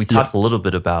nutrition. So we talked a little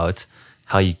bit about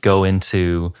how you go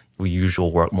into your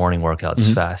usual morning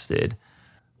workouts fasted.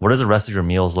 What does the rest of your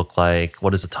meals look like?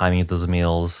 What is the timing of those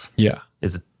meals? Yeah.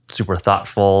 Is it super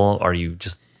thoughtful? Are you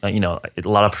just, you know, a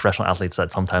lot of professional athletes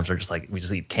that sometimes are just like, we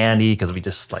just eat candy because we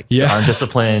just like aren't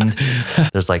disciplined.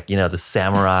 There's like, you know, the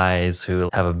samurais who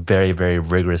have a very, very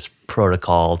rigorous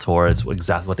protocol towards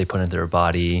exactly what they put into their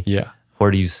body. Yeah.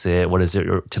 Where do you sit? What does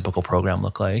your typical program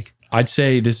look like? I'd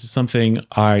say this is something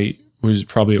I was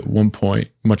probably at one point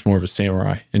much more of a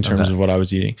samurai in terms of what I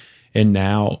was eating. And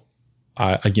now,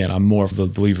 I'm more of a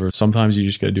believer. Sometimes you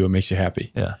just got to do what makes you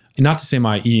happy. Yeah. And not to say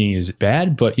my eating is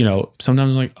bad, but, you know,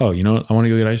 sometimes I'm like, oh, you know what? I want to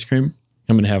go get ice cream.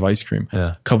 I'm going to have ice cream.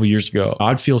 Yeah. A couple years ago,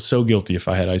 I'd feel so guilty if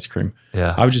I had ice cream.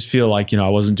 Yeah. I would just feel like, you know, I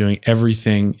wasn't doing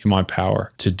everything in my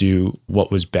power to do what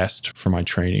was best for my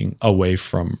training away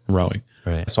from rowing.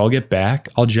 Right. So I'll get back.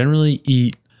 I'll generally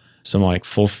eat some like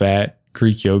full fat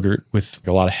Greek yogurt with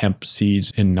a lot of hemp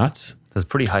seeds and nuts. So it's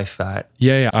pretty high fat.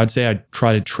 Yeah. I'd say I'd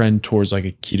try to trend towards like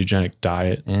a ketogenic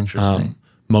diet. Interesting.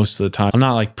 Most of the time. I'm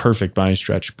not like perfect by any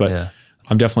stretch, but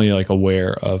I'm definitely like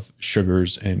aware of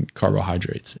sugars and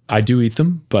carbohydrates. I do eat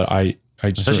them, but I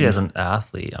just especially as an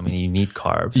athlete, I mean, you need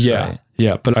carbs. Yeah. Right?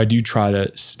 Yeah. But I do try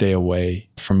to stay away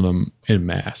from them in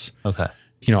mass. Okay.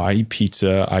 You know, I eat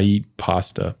pizza, I eat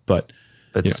pasta, but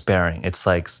sparing. It's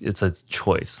like, it's a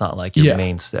choice. It's not like your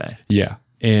mainstay. Yeah.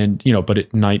 And, you know, but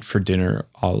at night for dinner,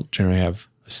 I'll generally have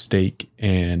a steak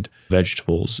and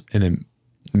vegetables. And then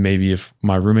maybe if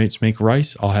my roommates make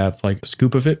rice, I'll have like a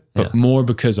scoop of it, but more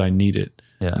because I need it.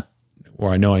 Yeah. Or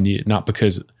I know I need it, not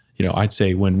because, you know, I'd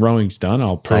say when rowing's done,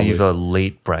 I'll probably. So you have a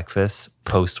late breakfast,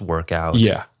 post-workout.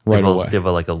 Yeah, right away. They have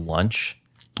like a lunch.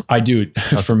 I do.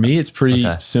 For me, it's pretty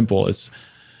simple.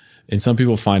 And some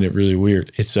people find it really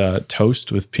weird. It's a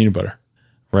toast with peanut butter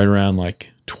right around like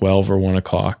 12 or 1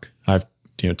 o'clock. I have,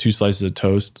 you know, 2 slices of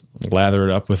toast, lather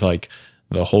it up with like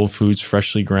the Whole Foods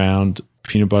freshly ground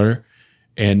peanut butter.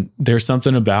 And there's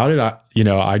something about it.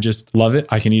 I just love it.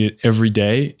 I can eat it every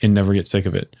day and never get sick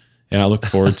of it. And I look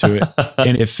forward to it.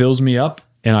 And it fills me up.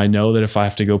 And I know that if I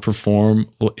have to go perform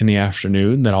in the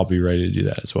afternoon, then I'll be ready to do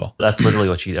that as well. That's literally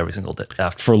what you eat every single day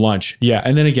after. For lunch. Yeah.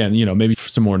 And then again, you know, maybe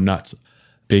some more nuts.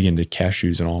 Big into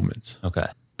cashews and almonds. Okay.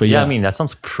 But I mean, that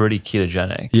sounds pretty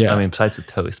ketogenic. Yeah. I mean, besides the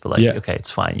toast, but like, okay, it's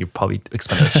fine. You probably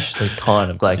expend a ton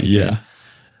of glycogen. Yeah.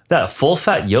 That full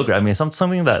fat yogurt, I mean, it's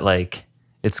something that like,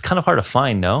 it's kind of hard to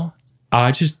find, no?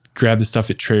 I just grab the stuff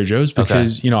at Trader Joe's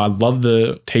because, you know, I love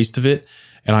the taste of it.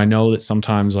 And I know that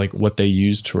sometimes like what they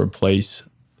use to replace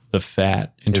the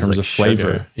fat in terms like of flavor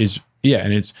sugar. is,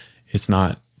 and it's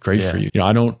not great for you. You know,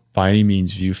 I don't by any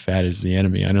means view fat as the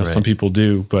enemy. I know some people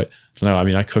do, but no, I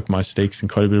mean, I cook my steaks in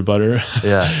quite a bit of butter.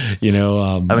 Yeah. You know,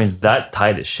 I mean, that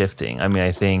tide is shifting. I mean,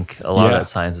 I think a lot of that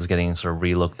science is getting sort of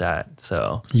relooked at.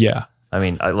 So, I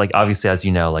mean, like obviously, as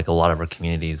you know, like a lot of our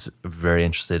community is very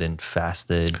interested in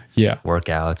fasted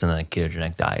workouts and a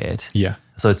ketogenic diet. Yeah.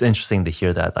 So it's interesting to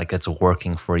hear that like it's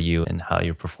working for you and how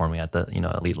you're performing at the, you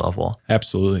know, elite level.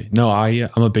 Absolutely. No,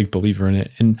 I'm a big believer in it.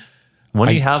 And when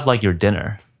do you have like your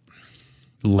dinner?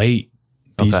 Late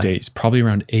these days, probably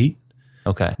around 8.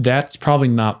 Okay. That's probably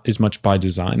not as much by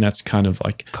design. That's kind of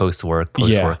like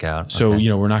post-workout. So, you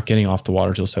know, we're not getting off the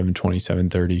water till 7:20,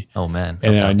 7:30. Oh man.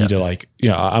 And then I need to like,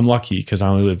 I'm lucky because I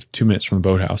only live 2 minutes from the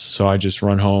boathouse. So I just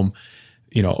run home,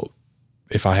 you know,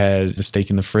 if I had a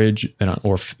steak in the fridge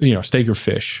or steak or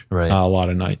fish a lot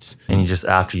of nights. And you just,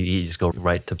 after you eat, you just go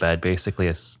right to bed basically.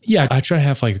 I try to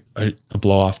have like a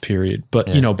blow off period, but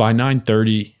you know, by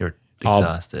 9:30, you're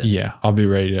exhausted. I'll be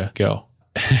ready to go.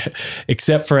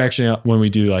 Except for actually when we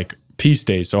do like peace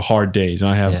days, so hard days,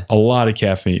 and I have a lot of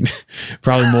caffeine,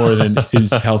 probably more than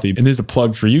is healthy. And there's a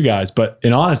plug for you guys, but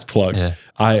an honest plug.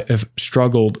 I have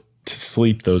struggled to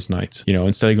sleep those nights. You know,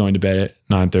 instead of going to bed at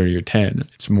 9:30 or 10,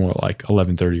 it's more like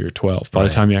 11:30 or 12 by the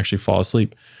time you actually fall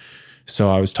asleep. So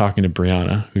I was talking to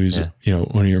Brianna, who's you know,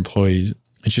 one of your employees,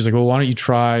 and she's like, well, why don't you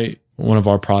try one of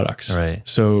our products. Right.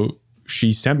 So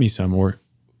she sent me some, or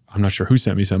I'm not sure who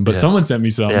sent me some, but someone sent me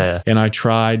some. And I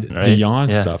tried the yawn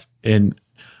stuff. And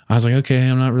I was like, okay,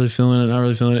 I'm not really feeling it.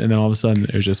 And then all of a sudden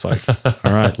it was just like,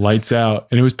 all right, lights out.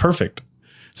 And it was perfect.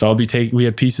 So I'll be we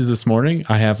had pieces this morning.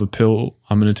 I have a pill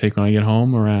I'm going to take when I get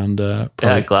home around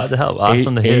glad to help.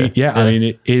 Awesome to hear. I mean,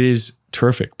 it is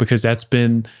terrific because that's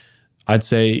been, I'd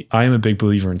say I am a big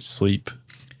believer in sleep,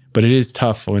 but it is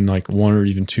tough when like 1 or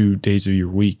even 2 days of your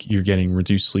week, you're getting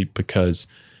reduced sleep because,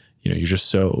 you're just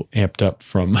so amped up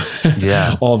from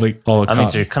all the I mean,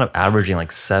 so you're kind of averaging like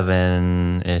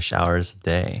 7-ish hours a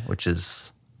day, which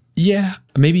is... Yeah,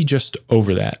 maybe just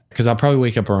over that because I'll probably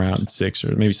wake up around 6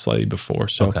 or maybe slightly before.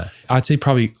 So I'd say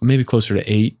probably maybe closer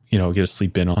to 8, get a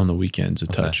sleep in on the weekends a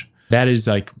touch. That is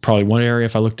like probably one area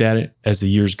if I looked at it as the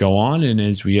years go on and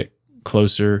as we get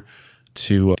closer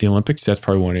to the Olympics, that's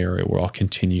probably one area where I'll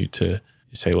continue to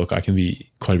say, look, I can be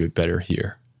quite a bit better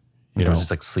here.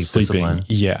 Just like sleeping. Discipline.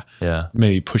 Yeah.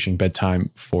 Maybe pushing bedtime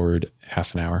forward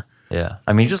half an hour. Yeah.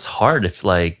 I mean, just hard if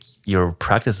like your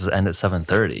practices end at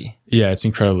 7:30. Yeah, it's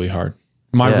incredibly hard.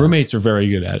 My roommates are very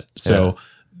good at it. So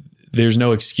there's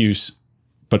no excuse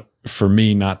but for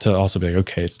me not to also be like,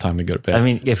 okay, it's time to go to bed. I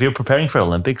mean, if you're preparing for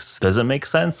Olympics, does it make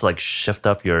sense to like shift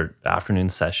up your afternoon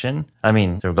session? I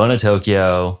mean, we're going to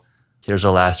Tokyo. Here's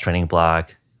our last training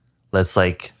block. Let's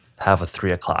like have a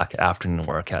 3 o'clock afternoon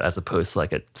workout as opposed to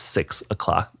like a 6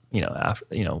 o'clock,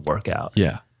 workout.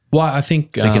 Yeah. Well, I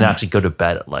think so you can actually go to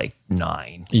bed at like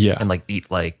 9. Yeah. And like eat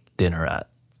like dinner at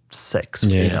 6.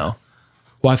 Well,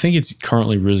 I think it's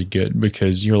currently really good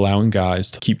because you're allowing guys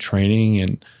to keep training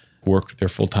and work their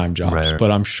full-time jobs. Right.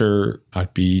 But I'm sure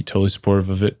I'd be totally supportive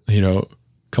of it. A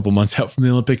couple months out from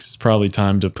the Olympics, it's probably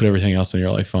time to put everything else in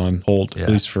your life on hold, at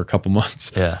least for a couple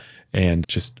months. Yeah. And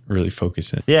just really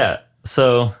focus in. Yeah.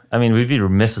 So, I mean, we'd be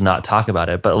remiss to not talk about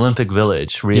it, but Olympic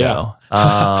Village, Rio.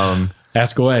 Yeah.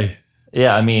 Ask away.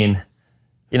 Yeah. I mean,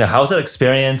 how was that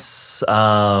experience?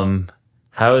 How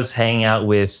was hanging out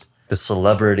with the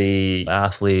celebrity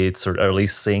athletes, or at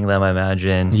least seeing them, I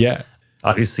imagine? Yeah.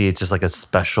 Obviously, it's just like a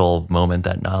special moment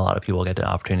that not a lot of people get the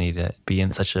opportunity to be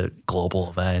in such a global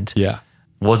event. Yeah.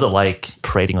 What was it like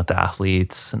parading with the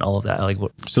athletes and all of that?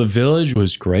 So the Village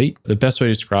was great. The best way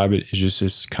to describe it is just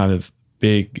this kind of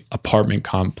big apartment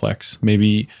complex,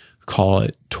 maybe call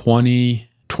it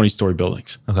 20-story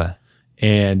buildings. Okay.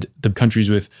 And the countries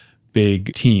with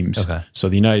big teams. Okay. So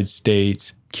the United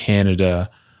States, Canada,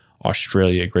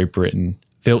 Australia, Great Britain,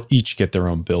 they'll each get their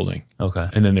own building. Okay.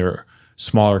 And then there are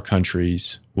smaller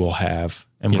countries will have.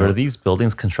 And were these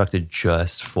buildings constructed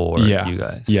just for you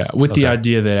guys? Yeah. With the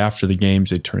idea that after the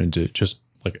games, they turn into just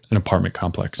like an apartment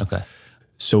complex. Okay.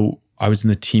 So I was in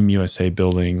the Team USA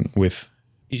building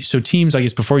so teams, I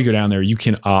guess, before you go down there, you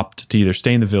can opt to either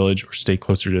stay in the Village or stay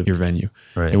closer to your venue.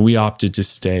 Right. And we opted to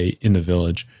stay in the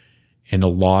Village. And a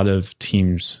lot of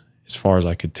teams, as far as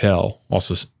I could tell,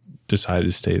 also decided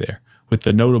to stay there, with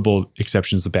the notable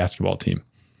exceptions, the basketball team.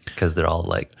 Because they're all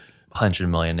like 100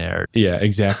 millionaire. Yeah,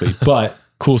 exactly. But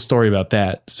cool story about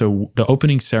that. So the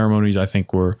opening ceremonies, I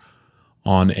think, were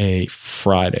on a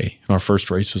Friday. And our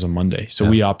first race was a Monday. So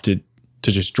we opted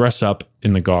to just dress up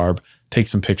in the garb, take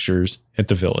some pictures at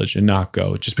the Village and not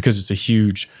go, just because it's a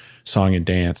huge song and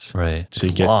dance. Right. So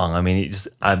it's long. I mean,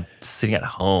 I'm sitting at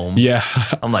home. Yeah.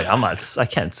 I'm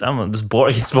just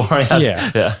boring. It's boring.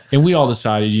 Yeah. And we all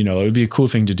decided, it would be a cool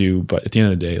thing to do. But at the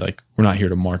end of the day, like, we're not here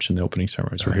to march in the opening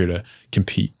ceremonies. We're here to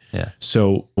compete. Yeah.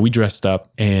 So we dressed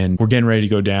up and we're getting ready to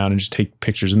go down and just take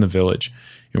pictures in the Village.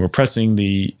 And we're pressing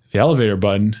the elevator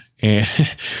button and,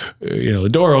 the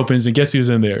door opens and guess who's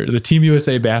in there? The Team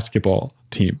USA basketball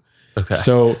team. Okay.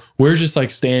 So we're just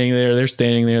like standing there. They're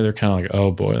standing there. They're kind of like,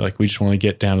 oh boy, like we just want to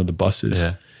get down to the buses.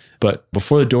 Yeah. But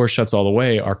before the door shuts all the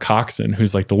way, our coxswain,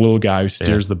 who's like the little guy who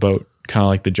steers the boat, kind of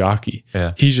like the jockey,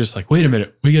 he's just like, wait a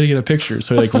minute, we got to get a picture.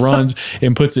 So he like runs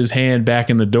and puts his hand back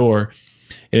in the door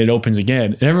and it opens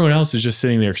again. And everyone else is just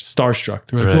sitting there starstruck.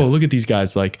 They're like, whoa, look at these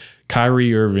guys like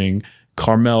Kyrie Irving,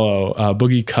 Carmelo,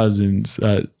 Boogie Cousins,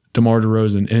 DeMar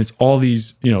DeRozan. And it's all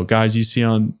these, guys you see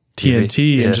on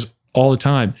TNT and just all the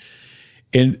time.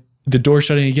 And the door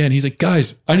shutting again. He's like,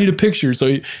 guys, I need a picture.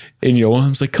 So,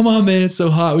 Wilhelm's like, come on, man, it's so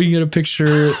hot. We can get a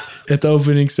picture at the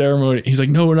opening ceremony. He's like,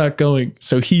 no, we're not going.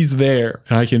 So he's there,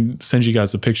 and I can send you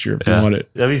guys a picture if you want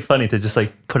it. That'd be funny to just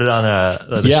like put it on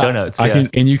the show notes.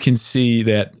 And you can see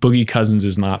that Boogie Cousins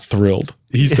is not thrilled.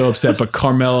 He's so upset, but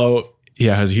Carmelo,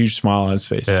 has a huge smile on his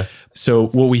face. Yeah. So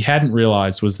what we hadn't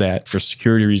realized was that for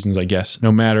security reasons, I guess,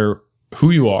 no matter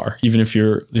who you are, even if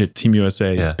you're the Team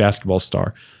USA basketball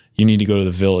star, you need to go to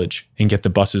the village and get the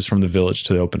buses from the village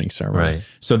to the opening ceremony. Right.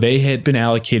 So they had been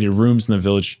allocated rooms in the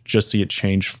village just to get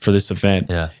changed for this event.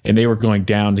 Yeah. And they were going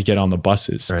down to get on the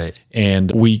buses. Right.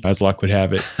 And we, as luck would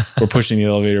have it, were pushing the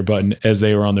elevator button as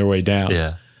they were on their way down.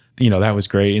 Yeah. That was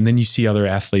great. And then you see other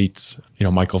athletes,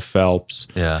 Michael Phelps.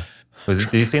 Yeah. Did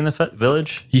he stay in the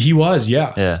village? He was,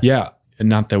 yeah. Yeah. Yeah. And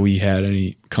not that we had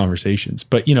any conversations,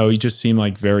 but, he just seemed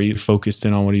like very focused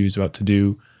in on what he was about to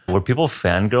do. Were people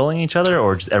fangirling each other,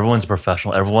 or just everyone's a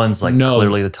professional? Everyone's like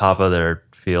clearly the top of their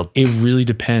field? It really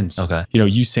depends. Okay.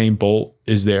 Usain Bolt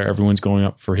is there. Everyone's going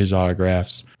up for his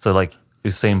autographs. So like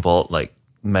Usain Bolt, like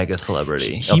mega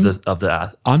celebrity of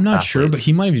the I'm not athletes. sure, but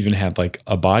he might have even had like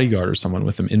a bodyguard or someone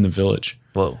with him in the village.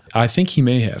 Whoa. I think he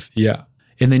may have. Yeah.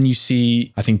 And then you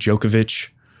see, I think Djokovic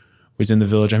was in the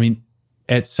village. I mean,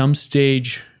 at some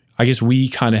stage, I guess we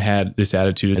kind of had this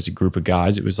attitude as a group of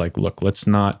guys. It was like, look,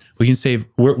 we can save,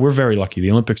 we're very lucky.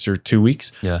 The Olympics are 2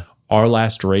 weeks. Yeah. Our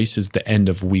last race is the end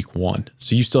of week 1.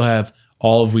 So you still have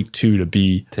all of week 2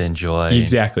 to enjoy.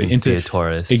 Exactly. And be a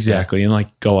tourist. Exactly. Yeah. And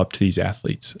like go up to these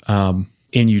athletes. And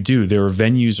you do. There are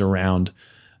venues around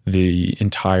the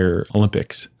entire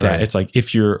Olympics that it's like,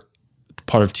 if you're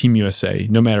part of Team USA,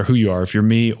 no matter who you are, if you're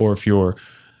me or if you're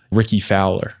Ricky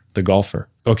Fowler, the golfer,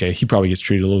 okay, he probably gets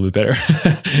treated a little bit better.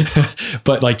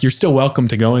 But like, you're still welcome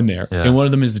to go in there. Yeah. And one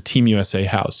of them is the Team USA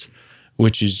house,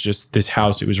 which is just this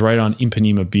house. It was right on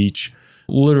Ipanema Beach,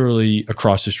 literally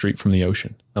across the street from the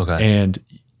ocean. Okay. And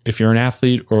if you're an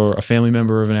athlete or a family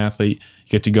member of an athlete,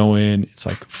 you get to go in. It's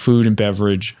like food and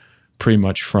beverage pretty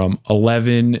much from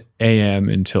 11 a.m.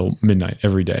 until midnight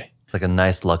every day. It's like a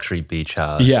nice luxury beach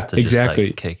house. Yeah, to exactly.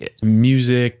 Just like kick it.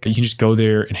 Music, you can just go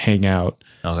there and hang out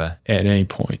at any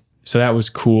point. So that was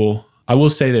cool. I will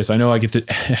say this. I know I get to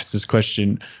ask this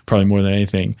question probably more than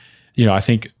anything. I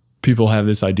think people have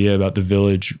this idea about the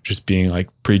village just being like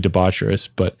pretty debaucherous,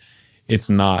 but it's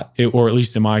not. Or at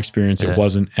least in my experience, it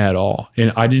wasn't at all.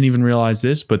 And I didn't even realize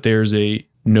this, but there's a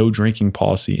no drinking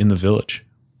policy in the village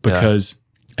because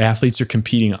athletes are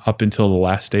competing up until the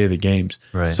last day of the games.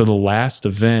 Right. So the last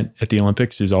event at the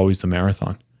Olympics is always the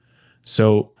marathon.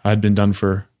 So I'd been done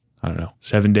for,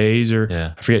 7 days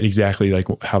or I forget exactly like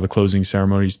how the closing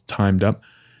ceremonies timed up,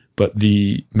 but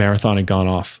the marathon had gone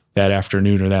off that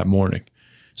afternoon or that morning.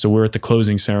 So we're at the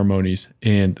closing ceremonies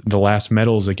and the last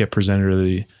medals that get presented are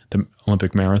the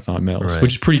Olympic marathon medals,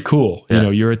 which is pretty cool.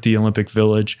 Yeah. You're at the Olympic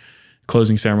Village,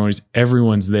 closing ceremonies,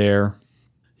 everyone's there.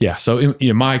 Yeah. So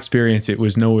in my experience, it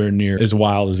was nowhere near as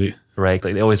wild as it. Right.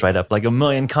 Like they always write up like 1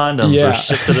 million condoms were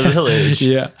shipped to the village.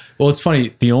 Yeah. Well, it's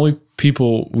funny. The only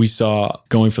people we saw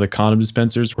going for the condom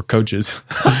dispensers were coaches.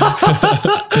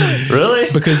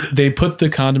 Really? Because they put the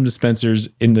condom dispensers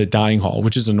in the dining hall,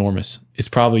 which is enormous. It's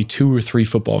probably 2 or 3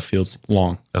 football fields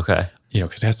long. Okay.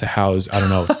 Because it has to house,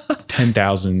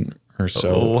 10,000 or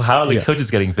so. Oh, how are the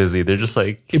coaches getting busy? They're just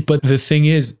like... But the thing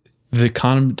is, the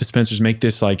condom dispensers make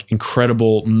this like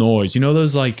incredible noise.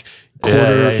 Those like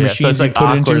quarter machines so it's like you put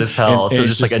awkward into, as hell and to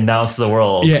just like announce the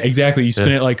world. Yeah, exactly. You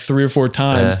spin it like 3 or 4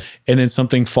 times and then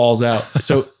something falls out.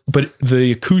 So, but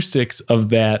the acoustics of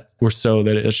that were so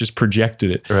that it just projected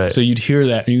it. Right. So you'd hear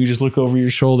that and you just look over your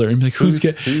shoulder and be like, who's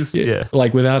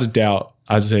like without a doubt,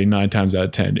 I'd say 9 times out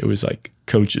of 10, it was like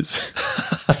coaches.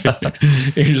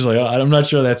 You're just like, I'm not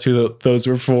sure that's who those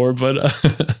were for, but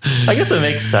I guess it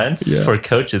makes sense for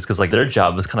coaches because like their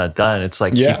job is kind of done. It's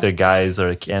like keep their guys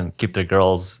and keep their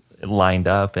girls lined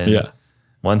up, and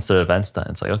once their event's done,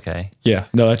 it's like okay. Yeah,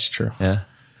 no, that's true.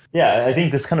 Yeah, I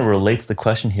think this kind of relates to the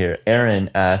question here.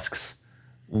 Aaron asks,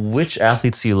 which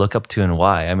athletes do you look up to and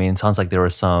why? I mean, it sounds like there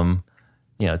were some,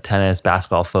 tennis,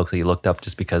 basketball folks that you looked up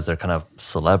just because they're kind of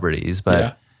celebrities,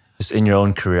 but just in your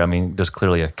own career, I mean, there's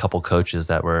clearly a couple coaches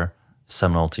that were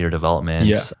seminal to your development.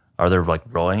 Yeah. Are there like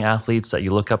rowing athletes that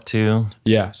you look up to?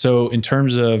 Yeah. So in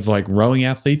terms of like rowing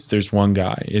athletes, there's one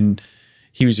guy, and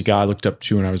he was a guy I looked up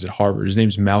to when I was at Harvard. His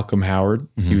name's Malcolm Howard.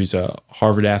 Mm-hmm. He was a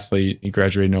Harvard athlete. He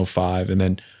graduated in 2005 and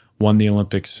then won the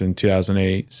Olympics in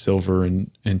 2008, silver in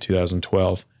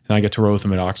 2012. And I got to row with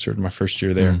him at Oxford my first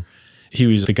year there. Mm. He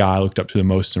was the guy I looked up to the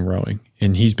most in rowing.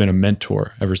 And he's been a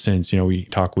mentor ever since. We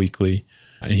talk weekly.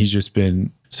 And he's just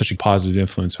been such a positive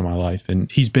influence on my life. And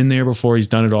he's been there before. He's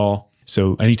done it all.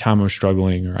 So anytime I'm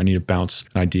struggling or I need to bounce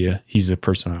an idea, he's the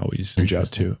person I always reach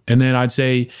out to. And then I'd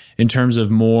say in terms of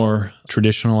more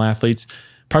traditional athletes,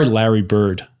 probably Larry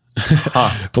Bird,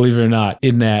 believe it or not,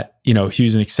 in that, he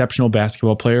was an exceptional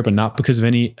basketball player, but not because of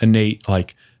any innate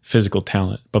like physical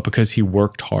talent, but because he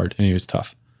worked hard and he was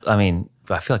tough. I mean,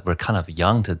 I feel like we're kind of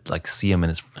young to like see him in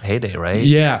his heyday, right?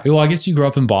 Yeah. Well, I guess you grew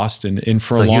up in Boston, and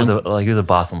for a long he was a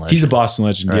Boston legend. He's a Boston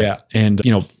legend, right. Yeah. And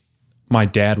my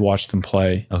dad watched him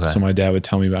play. Okay. So my dad would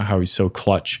tell me about how he's so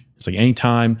clutch. It's like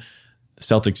anytime the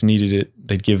Celtics needed it,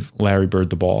 they'd give Larry Bird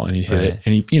the ball and he'd hit it.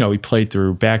 And he played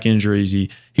through back injuries. He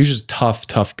was just a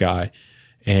tough guy.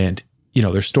 And,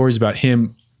 there's stories about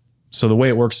him. So the way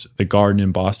it works, the Garden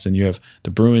in Boston, you have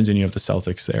the Bruins and you have the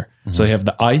Celtics there. Mm-hmm. So they have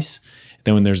the ice.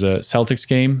 Then when there's a Celtics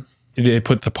game, they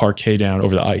put the parquet down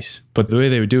over the ice. But the way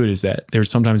they would do it is that there would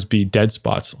sometimes be dead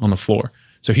spots on the floor.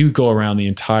 So he would go around the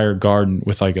entire Garden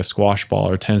with like a squash ball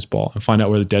or a tennis ball and find out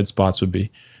where the dead spots would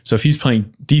be. So if he's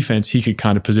playing defense, he could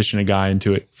kind of position a guy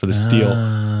into it for the steal,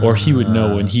 or he would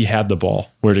know when he had the ball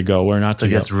where to go, where not to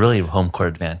go. That's really home court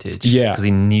advantage. Yeah. Because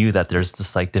he knew that there's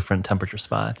just like different temperature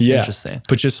spots. Yeah. Interesting.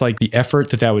 But just like the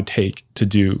effort that would take to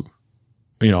do,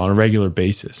 on a regular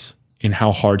basis, and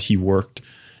how hard he worked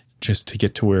just to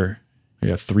get to where we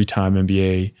have 3-time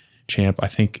NBA champ, I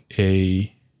think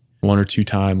a 1 or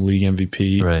 2-time league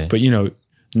MVP. Right. But,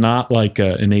 not like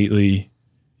innately.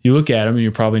 You look at him and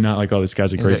you're probably not like, oh, this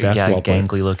guy's a great basketball player.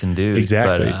 Gangly looking dude.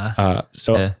 Exactly.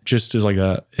 But, just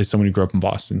as someone who grew up in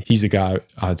Boston, he's a guy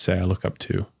I'd say I look up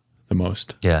to the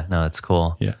most. Yeah, no, it's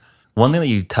cool. Yeah. One thing that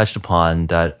you touched upon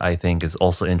that I think is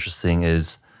also interesting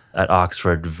is at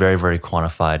Oxford, very, very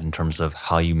quantified in terms of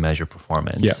how you measure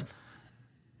performance. Yeah.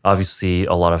 Obviously,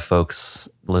 a lot of folks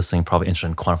listening probably interested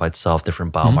in quantified self,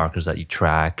 different biomarkers that you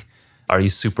track. Are you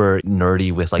super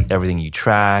nerdy with like everything you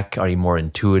track? Are you more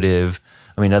intuitive?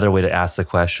 I mean, another way to ask the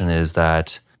question is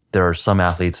that there are some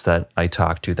athletes that I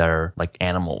talk to that are like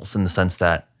animals in the sense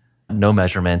that no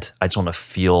measurement. I just want to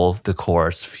feel the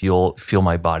course, feel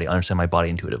my body, understand my body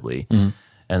intuitively. Mm.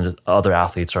 And other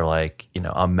athletes are like,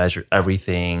 I'll measure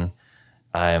everything.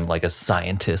 I'm like a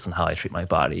scientist on how I treat my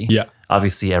body. Yeah.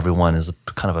 Obviously, everyone is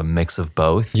kind of a mix of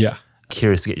both. Yeah.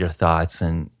 Curious to get your thoughts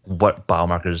and what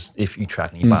biomarkers, if you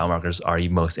track any biomarkers, are you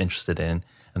most interested in?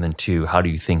 And then 2, how do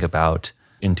you think about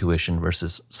intuition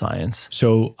versus science?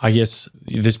 So I guess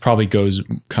this probably goes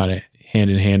kind of hand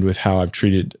in hand with how I've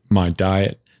treated my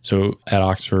diet. So at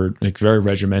Oxford, like very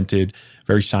regimented,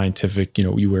 very scientific.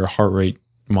 You wear a heart rate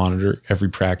monitor every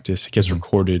practice. It gets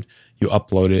recorded. You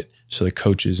upload it so the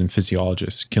coaches and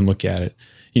physiologists can look at it.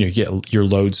 You get your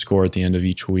load score at the end of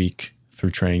each week through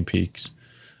Training Peaks.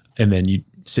 And then you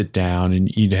sit down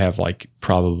and you'd have like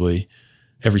probably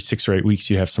every 6 or 8 weeks,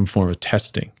 you have some form of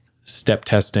testing. Step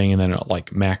testing and then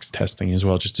like max testing as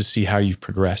well, just to see how you've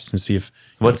progressed and see if...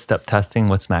 What's step testing?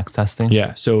 What's max testing?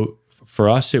 Yeah. So for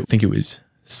us, I think it was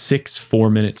 6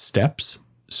 4-minute steps.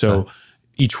 So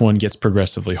each one gets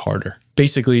progressively harder.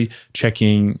 Basically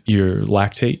checking your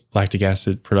lactic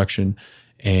acid production,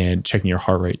 and checking your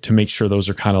heart rate to make sure those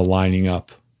are kind of lining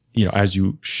up, as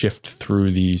you shift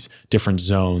through these different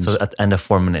zones. So at the end of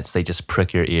 4 minutes, they just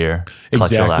prick your ear,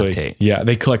 collect your lactate. Yeah,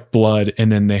 they collect blood,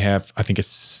 and then they have, I think, a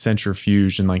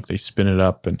centrifuge, and like they spin it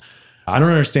up. And I don't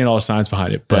understand all the science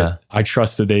behind it, but I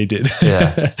trust that they did.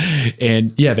 Yeah.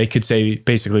 And they could say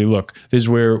basically, look, this is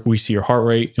where we see your heart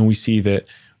rate, and we see that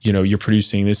you're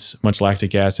producing this much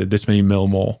lactic acid, this many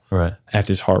millimole at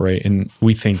this heart rate. And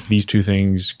we think these two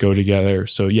things go together.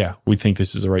 So we think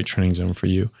this is the right training zone for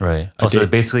you. Right. So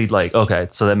basically okay,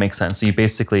 so that makes sense. So you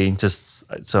basically just,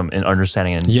 so in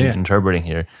understanding and interpreting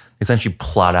here, essentially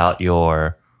plot out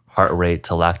your heart rate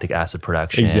to lactic acid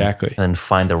production. Exactly. And then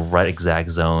find the right exact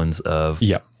zones of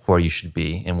where you should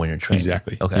be and when you're training.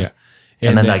 Exactly. Okay. Yeah.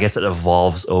 And then I guess it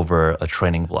evolves over a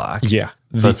training block. Yeah.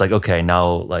 So it's like, okay, now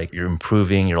like you're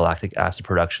improving your lactic acid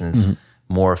production is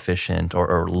more efficient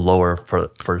or lower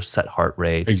for set heart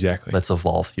rate. Exactly. Let's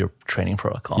evolve your training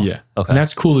protocol. Yeah. Okay. And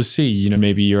that's cool to see.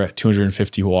 Maybe you're at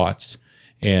 250 watts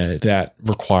and that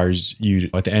requires you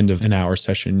at the end of an hour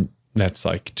session, that's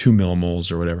like 2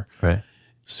 millimoles or whatever. Right.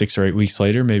 6 or 8 weeks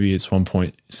later, maybe it's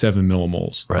 1.7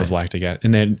 millimoles of lactic acid.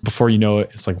 And then before you know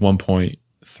it, it's like 1.3,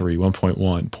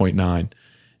 1.1, 0.9.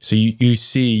 So you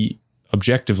see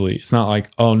objectively, it's not like,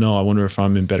 oh no, I wonder if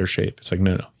I'm in better shape. It's like,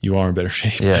 no, you are in better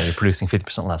shape. Yeah, you're producing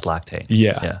 50% less lactate.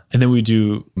 Yeah. And then we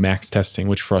do max testing,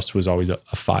 which for us was always a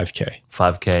 5K.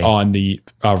 5K. On the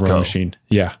rowing machine.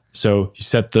 Yeah. So you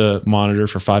set the monitor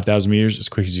for 5,000 meters as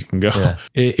quick as you can go. Yeah.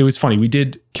 It was funny. We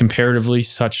did comparatively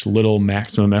such little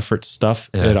maximum effort stuff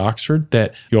at Oxford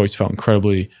that you always felt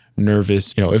incredibly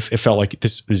nervous. It felt like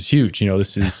this is huge.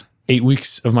 This is 8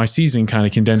 weeks of my season kind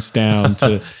of condensed down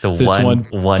to this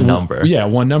one number. Yeah,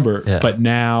 one number. Yeah. But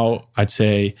now I'd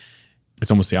say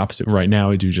it's almost the opposite. Right now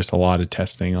I do just a lot of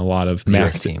testing, a lot of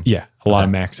max. Yeah, a lot of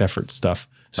max effort stuff.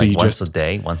 So like once a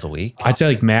day, once a week? I'd say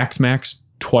like max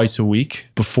twice a week.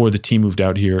 Before the team moved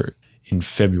out here in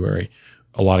February,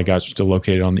 a lot of guys were still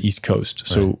located on the East Coast.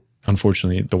 So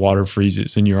unfortunately the water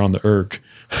freezes and you're on the erg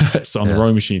So on the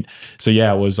rowing machine. So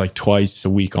yeah, it was like twice a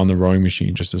week on the rowing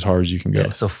machine, just as hard as you can go.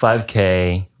 Yeah, so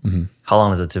 5K, how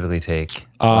long does it typically take?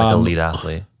 Like a lead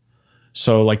athlete?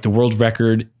 So like the world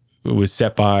record was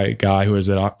set by a guy who was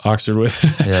at Oxford with.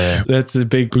 Yeah. That's a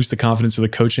big boost of confidence for the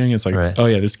coaching. It's like, oh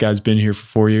yeah, this guy's been here for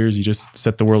 4 years. He just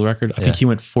set the world record. I think he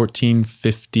went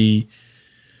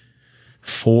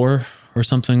 14:54 or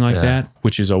something like that,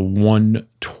 which is a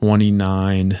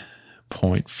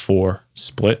 129.4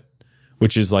 split,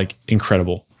 which is like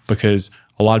incredible because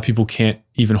a lot of people can't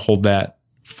even hold that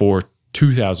for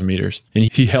 2,000 meters, and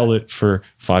he held it for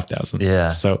 5,000. Yeah.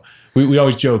 So we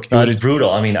always joke. It's brutal.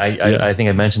 I mean, I think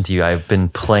I mentioned to you, I've been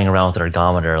playing around with the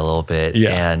ergometer a little bit,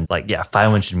 and like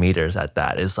 500 meters at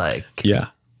that is like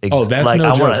that's like,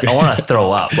 no joke. I want to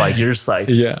throw up. Like you're just like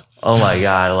oh my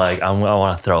god, like I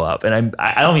want to throw up, and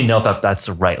I don't even know if that's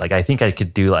right. Like I think I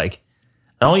could do like.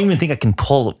 I don't even think I can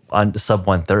pull on sub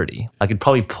 130. I could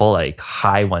probably pull like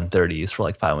high 130s for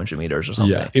like 500 meters or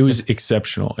something. Yeah, it was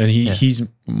exceptional. And he's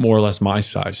more or less my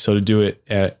size. So to do it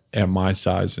at my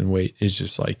size and weight is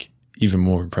just like even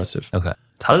more impressive. Okay.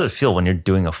 So how does it feel when you're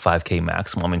doing a 5K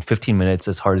maximum? I mean, 15 minutes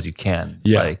as hard as you can.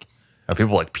 Yeah. Like, are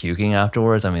people like puking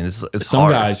afterwards? I mean, it's some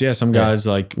hard. guys, some guys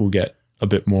like will get a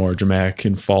bit more dramatic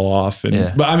and fall off.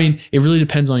 But I mean, it really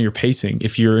depends on your pacing.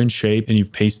 If you're in shape and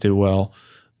you've paced it well,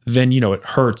 then, it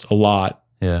hurts a lot.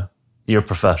 Yeah. You're a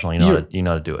professional. You know how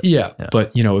to do it. Yeah.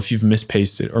 But, if you've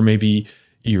mispaced it or maybe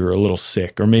you're a little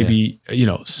sick or maybe,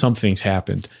 something's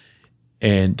happened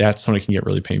and that's when it can get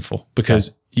really painful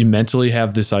because you mentally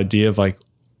have this idea of like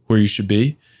where you should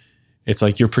be. It's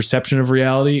like your perception of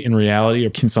reality and reality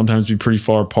can sometimes be pretty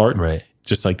far apart. Right.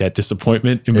 Just like that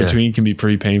disappointment in between can be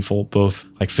pretty painful, both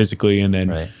like physically and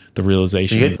then the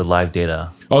realization. You get the live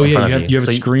data. Oh yeah, you have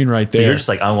a screen right there. So you're just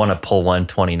like, I want to pull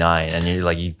 129, and you're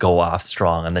like, you go off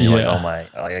strong, and then you're like, oh my,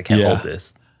 like I can't hold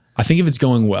this. I think if it's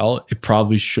going well, it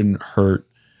probably shouldn't hurt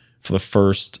for the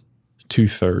first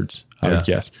 2/3. I would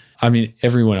guess. I mean,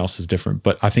 everyone else is different,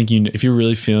 but I think if you're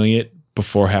really feeling it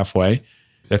before halfway,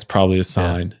 that's probably a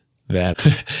sign that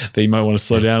you might want to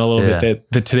slow down a little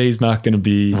bit. That today's not going to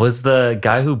be. Was the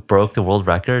guy who broke the world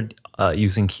record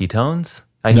using ketones?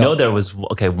 I know there was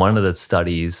one of the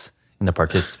studies in the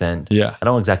participant. I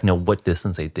don't exactly know what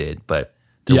distance they did, but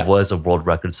there was a world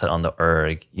record set on the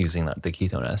erg using the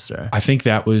ketone ester. I think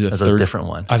that was a different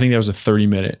one. I think that was a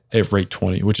 30-minute at rate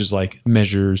 20, which is like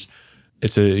measures.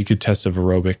 It's a good test of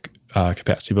aerobic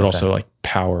capacity, but also like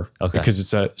power because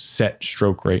it's a set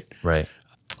stroke rate. Right.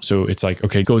 So it's like,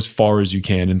 go as far as you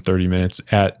can in 30 minutes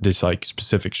at this like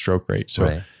specific stroke rate.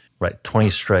 So Right. 20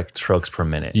 strokes per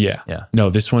minute. Yeah. No,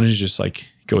 this one is just like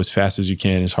go as fast as you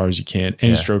can, as hard as you can,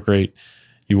 any stroke rate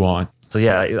you want. So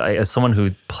as someone who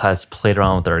has played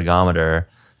around with the ergometer,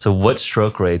 so what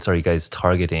stroke rates are you guys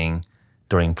targeting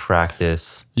during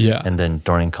practice and then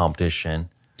during competition?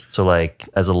 So like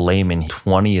as a layman,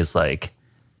 20 is like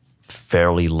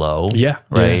fairly low.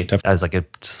 Right. Yeah, as like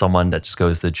someone that just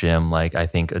goes to the gym, like I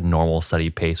think a normal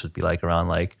steady pace would be like around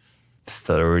like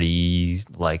 30,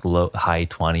 like high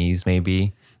 20s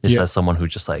maybe. Just as someone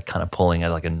who's just like kind of pulling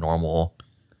at like a normal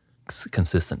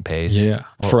consistent pace. Yeah.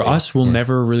 For us, we'll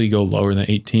never really go lower than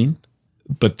 18.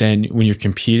 But then when you're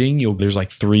competing, there's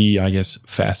like 3, I guess,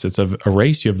 facets of a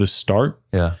race. You have the start,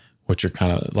 which are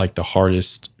kind of like the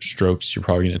hardest strokes you're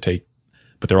probably going to take,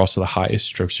 but they're also the highest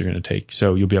strokes you're going to take.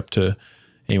 So you'll be up to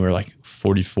anywhere like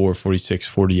 44, 46,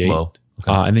 48. Whoa.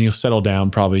 And then you'll settle down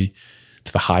probably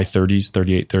to the high 30s,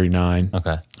 38, 39.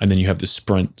 Okay. And then you have the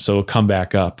sprint. So it'll come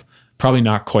back up. Probably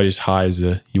not quite as high as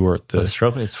you were at the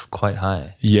stroke rate is quite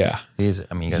high. Yeah.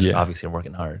 I mean, you guys obviously are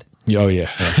working hard. Oh,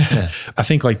 yeah. I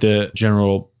think like the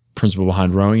general principle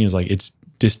behind rowing is like it's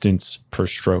distance per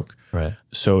stroke. Right.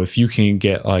 So if you can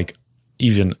get like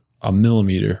even a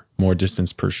millimeter more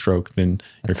distance per stroke than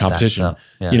your competition,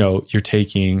 you're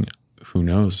taking, who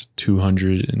knows,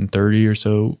 230 or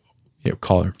so,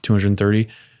 call it 230.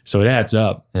 So it adds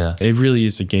up. Yeah. It really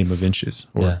is a game of inches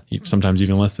or sometimes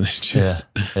even less than inches.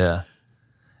 Yeah.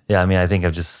 I mean, I think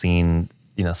I've just seen,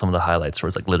 some of the highlights where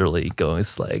it's like literally going,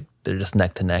 it's like they're just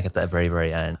neck to neck at that very,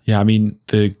 very end. Yeah. I mean,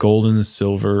 the gold and the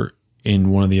silver in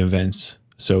one of the events.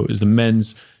 So is the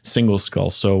men's single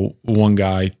scull. So one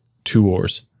guy, 2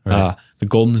 oars. Right. The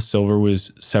gold and the silver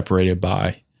was separated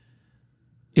by,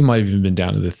 it might have even been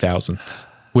down to the thousandths,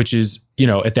 which is,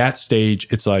 at that stage,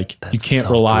 it's like you can't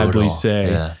so reliably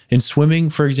say. Yeah. In swimming,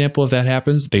 for example, if that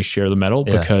happens, they share the medal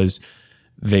because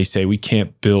they say we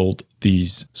can't build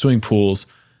these swimming pools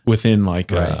within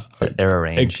like an error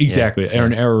range. Exactly.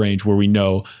 An error range where we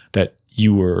know that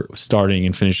you were starting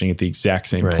and finishing at the exact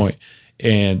same point.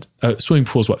 And a swimming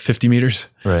pool is what, 50 meters?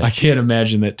 Right. I can't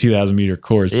imagine that 2,000 meter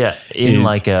course. Yeah, in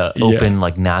like a open,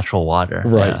 like natural water.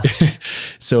 Right. Yeah.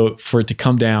 So for it to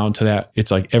come down to that, it's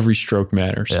like every stroke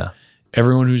matters. Yeah.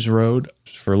 Everyone who's rowed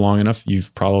for long enough,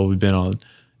 you've probably been on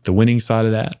the winning side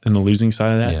of that and the losing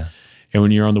side of that. Yeah. And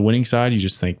when you're on the winning side, you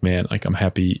just think, man, like I'm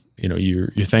happy, you're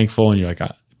thankful and you're like,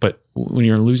 but when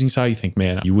you're on the losing side, you think,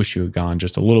 man, you wish you had gone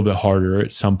just a little bit harder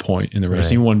at some point in the race. Right.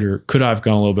 And you wonder, could I have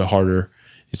gone a little bit harder?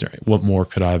 What more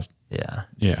could I have? Yeah.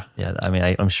 Yeah. Yeah. I mean,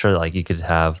 I'm sure like you could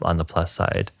have on the plus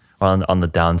side or on the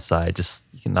downside, just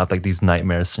you can have like these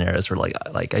nightmare scenarios where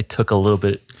like I took a little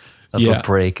bit of a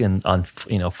break and on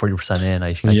 40% in,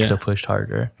 I could have pushed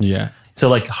harder. Yeah. So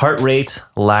like heart rate,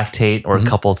 lactate, or a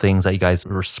couple of things that you guys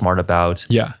were smart about.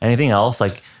 Yeah. Anything else?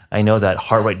 Like I know that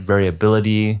heart rate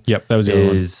variability. Yep, that was the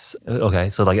other one. Okay.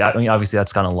 So like I mean, obviously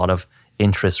that's gotten a lot of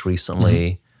interest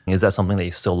recently. Is that something that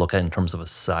you still look at in terms of a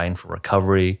sign for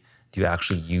recovery? Do you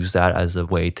actually use that as a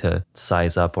way to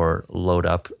size up or load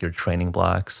up your training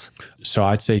blocks? So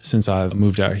I'd say since I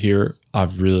moved out here,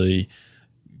 I've really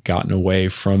gotten away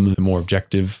from the more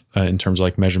objective in terms of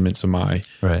like measurements of my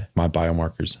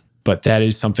biomarkers. But that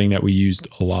is something that we used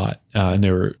a lot. And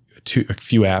there were a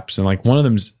few apps, and like one of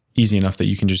them's easy enough that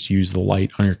you can just use the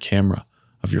light on your camera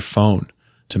of your phone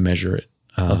to measure it.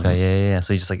 Okay, yeah.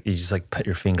 So you just put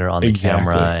your finger on the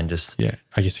camera and just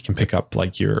I guess it can pick up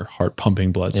like your heart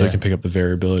pumping blood, so it can pick up the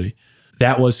variability.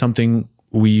 That was something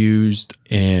we used,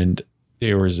 and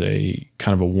there was a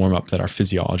kind of a warm up that our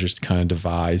physiologist kind of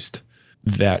devised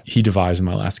in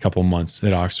my last couple of months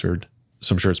at Oxford.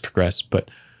 So I'm sure it's progressed, but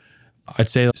I'd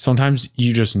say sometimes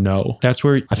you just know. That's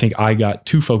where I think I got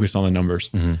too focused on the numbers,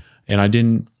 and I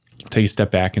didn't take a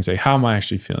step back and say, how am I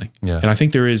actually feeling? Yeah. And I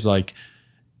think there is like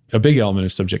a big element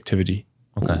of subjectivity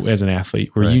as an athlete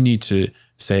where you need to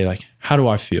say like, how do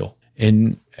I feel?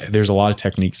 And there's a lot of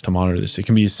techniques to monitor this. It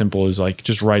can be as simple as like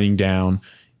just writing down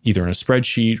either in a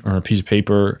spreadsheet or on a piece of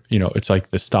paper. It's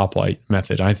like the stoplight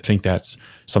method. I think that's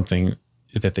something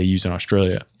that they use in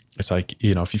Australia. It's like,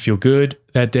 if you feel good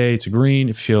that day, it's a green.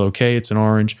 If you feel okay, it's an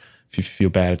orange. If you feel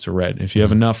bad, it's a red. And if you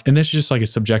have enough, and that's just like a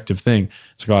subjective thing.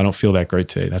 It's like, oh, I don't feel that great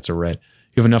today. That's a red.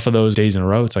 You have enough of those days in a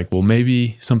row, it's like, well,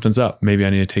 maybe something's up. Maybe I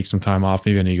need to take some time off.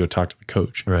 Maybe I need to go talk to the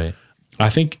coach. Right. I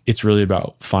think it's really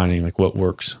about finding like what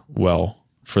works well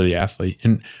for the athlete.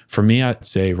 And for me, I'd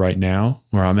say right now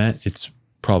where I'm at, it's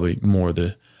probably more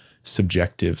the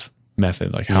subjective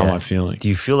method. Like, how am I feeling? Do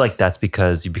you feel like that's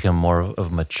because you become more of a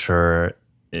mature,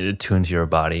 tuned to your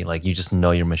body? Like you just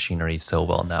know your machinery so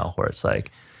well now where it's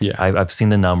like, I've seen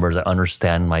the numbers. I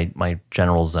understand my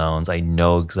general zones. I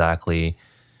know exactly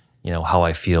how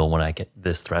I feel when I get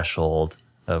this threshold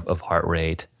of heart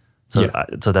rate. So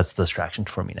so that's the distraction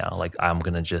for me now. Like I'm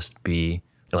going to just be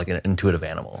like an intuitive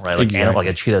animal, right? Like like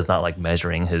a cheetah is not like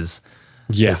measuring his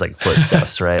like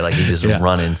footsteps, right? Like he just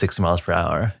running 60 miles per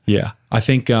hour. Yeah. I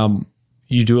think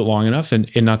you do it long enough, and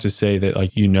not to say that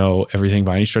like everything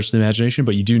by any stretch of the imagination,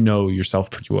 but you do know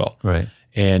yourself pretty well. Right.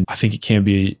 And I think it can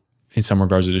be in some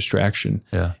regards a distraction.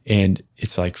 Yeah. And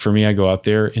it's like for me, I go out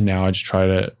there and now I just try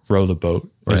to row the boat.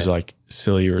 It's like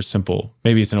silly or simple.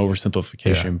 Maybe it's an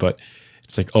oversimplification, but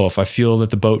it's like, oh, if I feel that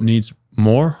the boat needs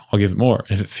more, I'll give it more.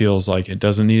 If it feels like it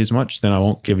doesn't need as much, then I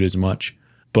won't give it as much.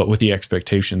 But with the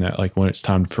expectation that like when it's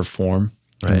time to perform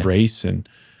and race, and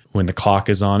when the clock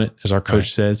is on it, as our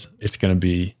coach says, it's going to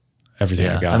be everything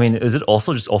I got. I mean, is it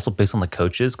also based on the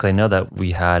coaches? Because I know that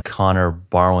we had Connor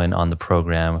Barwin on the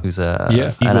program, who's a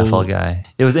NFL guy.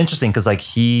 It was interesting because like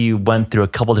he went through a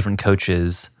couple different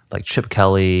coaches, like Chip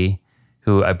Kelly,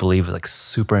 who I believe was like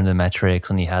super into metrics,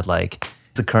 and he had like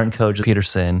the current coach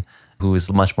Peterson, who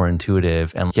is much more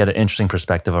intuitive, and he had an interesting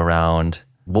perspective around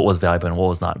what was valuable and what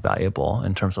was not valuable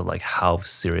in terms of like how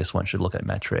serious one should look at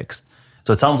metrics.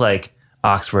 So it sounds like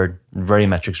Oxford, very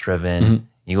metrics driven,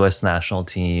 U.S. national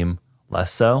team,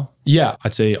 less so. Yeah,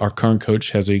 I'd say our current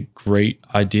coach has a great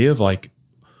idea of like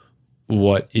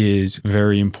what is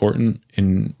very important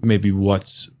and maybe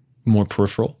what's more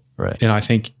peripheral. Right. And I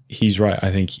think he's right.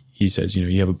 I think he says,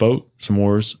 you have a boat, some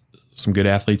oars, some good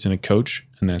athletes, and a coach,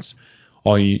 and that's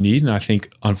all you need. And I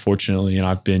think, unfortunately, and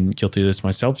I've been guilty of this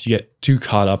myself, you get too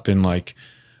caught up in like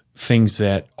things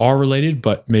that are related,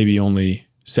 but maybe only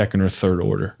second or third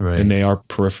order, and they are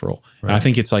peripheral. And I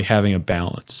think it's like having a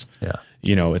balance. Yeah.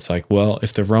 It's like, well,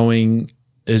 if the rowing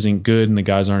isn't good and the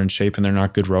guys aren't in shape and they're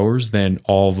not good rowers, then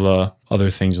all the other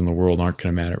things in the world aren't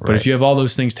going to matter. But if you have all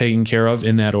those things taken care of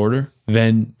in that order,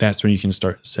 then that's when you can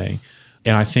start saying,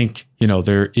 And I think,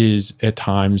 there is at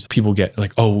times people get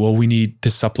like, oh, well, we need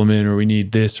this supplement or we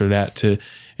need this or that to,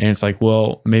 and it's like,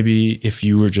 well, maybe if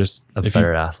you were just a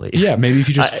better athlete. Yeah. Maybe if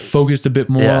you just focused a bit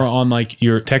more on like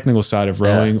your technical side of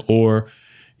rowing, or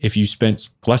if you spent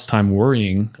less time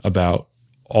worrying about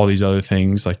all these other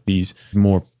things, like these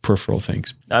more peripheral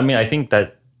things. I mean, I think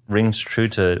that rings true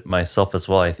to myself as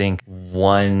well. I think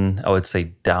one, I would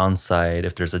say downside,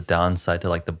 if there's a downside to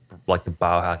like the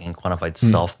biohacking quantified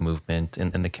self movement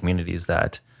in the community, is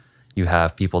that you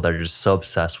have people that are just so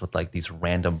obsessed with like these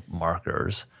random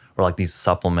markers or like these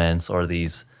supplements or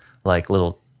these like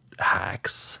little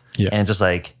hacks. Yeah. And just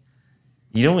like,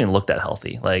 you don't even look that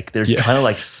healthy. Like they're trying to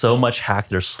like so much hack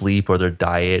their sleep or their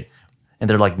diet, and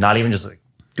they're like not even just like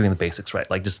doing the basics right.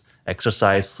 Like just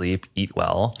exercise, sleep, eat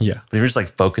well. Yeah. But if you're just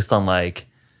like focused on like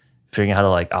figuring out how to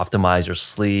like optimize your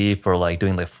sleep or like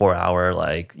doing like 4-hour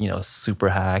like, super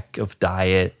hack of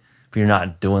diet, but you're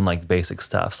not doing like the basic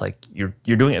stuff. It's like you're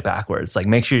doing it backwards. Like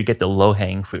make sure you get the low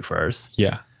hanging fruit first.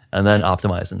 Yeah. And then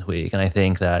optimize and tweak. And I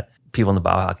think that people in the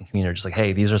biohacking community are just like,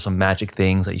 hey, these are some magic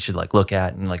things that you should like look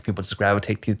at. And like people just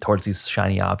gravitate towards these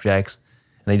shiny objects.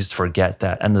 And they just forget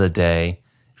that end of the day,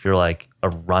 if you're like a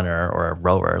runner or a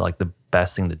rower, like the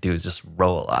best thing to do is just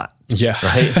row a lot. Yeah.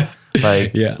 Right?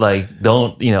 Like, like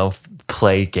don't,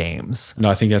 play games. No,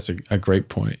 I think that's a great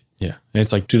point. Yeah. And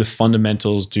it's like, do the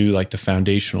fundamentals, do like the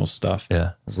foundational stuff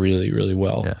really, really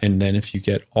well. Yeah. And then if you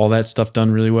get all that stuff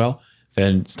done really well,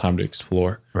 then it's time to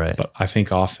explore. Right. But I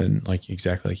think often, like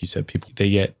exactly like you said, people, they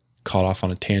get caught off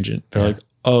on a tangent. They're like,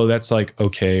 oh, that's like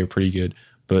okay or pretty good.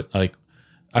 But like,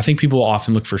 I think people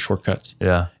often look for shortcuts.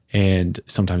 Yeah. And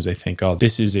sometimes they think, oh,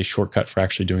 this is a shortcut for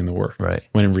actually doing the work. Right.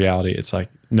 When in reality, it's like,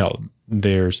 no,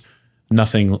 there's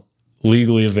nothing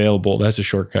legally available that's a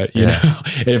shortcut. You know?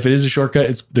 And if it is a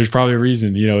shortcut, there's probably a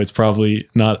reason. It's probably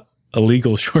not a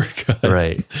legal shortcut.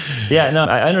 Right. Yeah, no,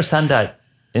 I understand that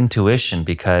intuition,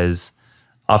 because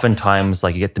oftentimes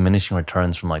like you get diminishing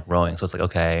returns from like rowing. So it's like,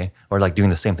 okay, or like doing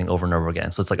the same thing over and over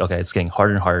again. So it's like, okay, it's getting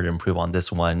harder and harder to improve on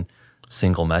this one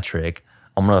single metric.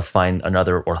 I'm going to find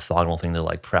another orthogonal thing to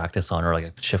like practice on or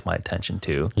like shift my attention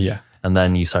to. Yeah. And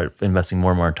then you start investing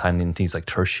more and more time in these like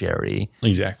tertiary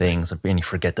things, and you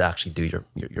forget to actually do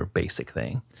your basic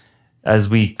thing. As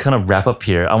we kind of wrap up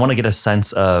here, I want to get a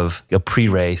sense of a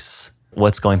pre-race,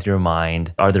 what's going through your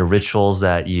mind. Are there rituals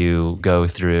that you go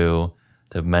through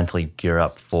to mentally gear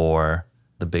up for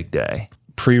the big day?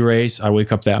 Pre-race, I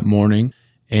wake up that morning,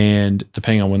 and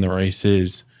depending on when the race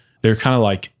is, they're kind of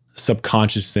like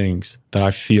subconscious things that I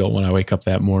feel when I wake up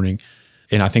that morning.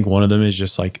 And I think one of them is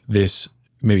just like this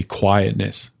maybe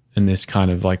quietness and this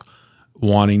kind of like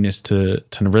wantingness to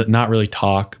not really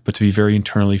talk, but to be very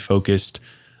internally focused.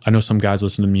 I know some guys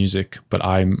listen to music, but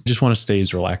I just want to stay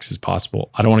as relaxed as possible.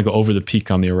 I don't want to go over the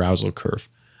peak on the arousal curve.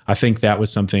 I think that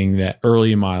was something that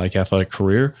early in my like athletic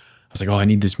career, I was like, oh, I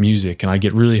need this music. And I'd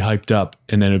get really hyped up,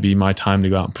 and then it'd be my time to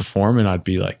go out and perform, and I'd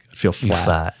be like, I'd feel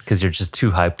flat. Because you're just too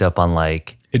hyped up on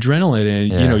like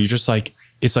adrenaline. And you're just like,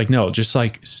 it's like, no, just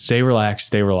like stay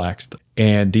relaxed.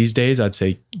 And these days I'd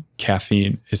say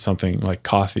caffeine is something like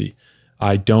coffee.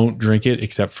 I don't drink it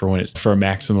except for when it's for a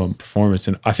maximum performance.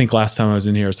 And I think last time I was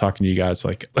in here, I was talking to you guys,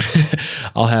 like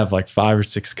I'll have like 5 or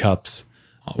 6 cups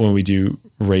when we do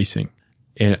racing.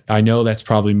 And I know that's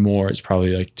probably more. It's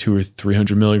probably like 200 or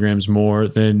 300 milligrams more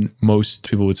than most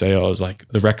people would say. Oh, it's like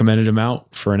the recommended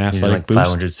amount for an athletic like boost.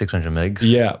 500, 600 mgs.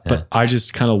 Yeah, but I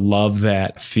just kind of love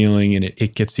that feeling, and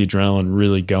it gets the adrenaline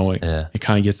really going. Yeah. It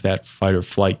kind of gets that fight or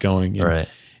flight going. And, right.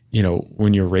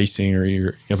 When you're racing or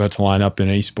you're about to line up in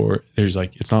any sport, there's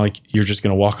like, it's not like you're just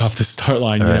going to walk off the start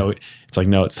line. Right. It's like,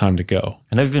 no, it's time to go.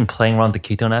 And have you been playing around with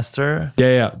the ketone ester?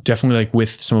 Yeah. Definitely like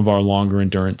with some of our longer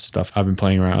endurance stuff, I've been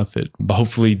playing around with it. But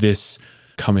hopefully this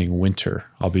coming winter,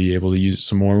 I'll be able to use it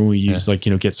some more when we use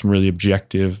get some really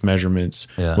objective measurements,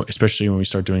 especially when we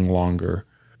start doing longer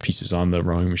pieces on the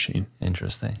rowing machine.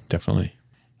 Interesting. Definitely.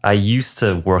 I used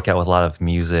to work out with a lot of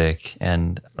music,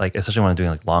 and like, especially when I'm doing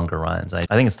like longer runs, I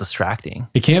think it's distracting.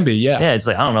 It can be, yeah. Yeah, it's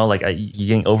like, I don't know, like you're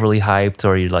getting overly hyped,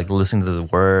 or you're like listening to the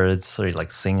words, or you're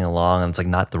like singing along, and it's like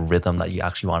not the rhythm that you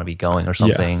actually want to be going or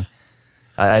something.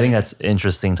 Yeah. I think that's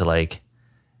interesting to like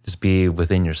just be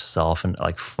within yourself and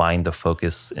like find the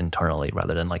focus internally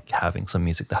rather than like having some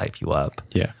music to hype you up.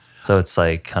 Yeah. So it's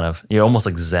like kind of, you're almost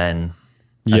like zen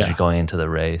as you're going into the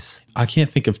race. I can't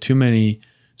think of too many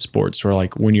sports where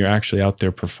like when you're actually out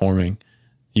there performing,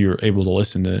 you're able to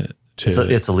listen to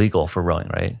it's illegal for rowing,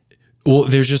 right? Well,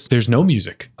 there's no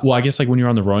music. Well, I guess like when you're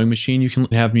on the rowing machine, you can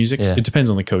have music. Yeah. It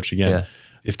depends on the coach again,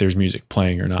 if there's music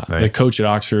playing or not. Right. The coach at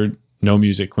Oxford, no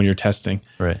music when you're testing.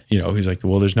 Right. He's like,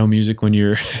 well, there's no music when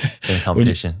you're in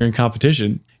competition. You're in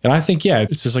competition. And I think, yeah,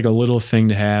 it's just like a little thing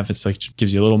to have. It's like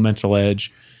gives you a little mental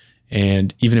edge.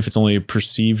 And even if it's only a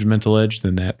perceived mental edge,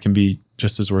 then that can be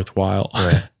just as worthwhile.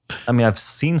 Right. I mean, I've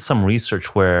seen some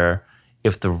research where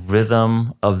if the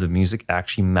rhythm of the music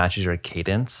actually matches your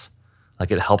cadence, like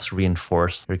it helps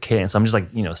reinforce your cadence. I'm just like,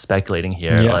 speculating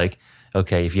here. Yeah. Like,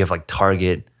 okay, if you have like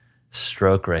target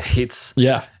stroke rates.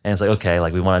 Yeah. And it's like, okay,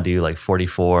 like we want to do like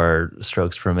 44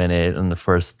 strokes per minute in the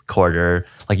first quarter.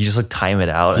 Like you just like time it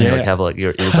out and you like have like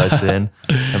your earbuds in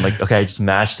and like, okay, just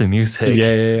match the music.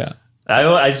 Yeah.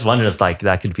 I just wondered if like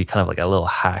that could be kind of like a little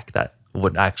hack that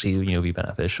would actually, be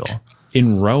beneficial.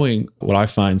 In rowing, what I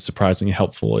find surprisingly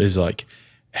helpful is like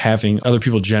having other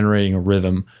people generating a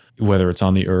rhythm, whether it's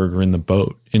on the erg or in the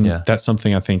boat. And that's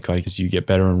something I think like as you get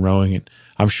better in rowing, and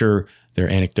I'm sure there are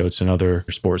anecdotes in other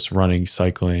sports, running,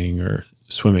 cycling, or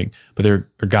swimming, but there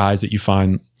are guys that you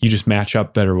find you just match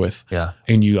up better with. Yeah.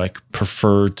 And you like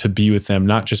prefer to be with them,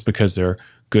 not just because they're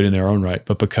good in their own right,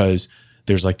 but because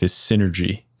there's like this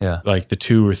synergy. Yeah. Like the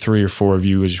 2 or 3 or 4 of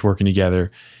you is just working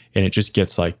together, and it just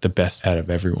gets like the best out of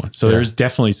everyone. So there's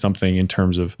definitely something in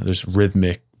terms of this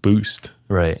rhythmic boost.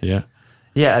 Right. Yeah.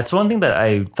 Yeah. It's one thing that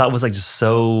I thought was like just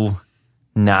so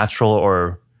natural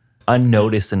or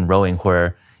unnoticed in rowing,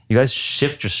 where you guys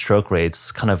shift your stroke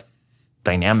rates kind of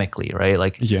dynamically, right?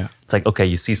 Like, it's like, okay,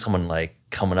 you see someone like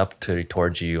coming up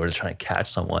towards you or they're trying to catch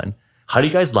someone. How do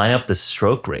you guys line up the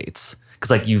stroke rates?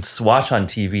 Because like you watch on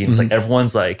TV and it's like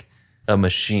everyone's like a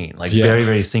machine, like very,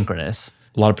 very synchronous.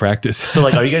 A lot of practice. So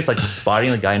like, are you guys like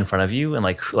spotting the guy in front of you and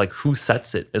like who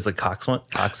sets it? Is the coxswain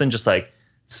just like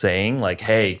saying like,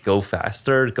 hey, go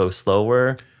faster, go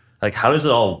slower? Like, how does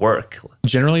it all work?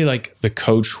 Generally, like the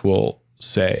coach will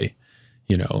say,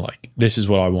 like, this is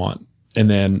what I want. And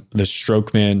then the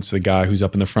stroke man's the guy who's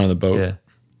up in the front of the boat. Yeah.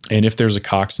 And if there's a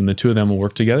coxswain, the two of them will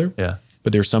work together. Yeah.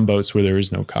 But there's some boats where there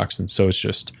is no coxswain. So it's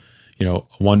just, a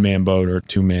 1-man boat or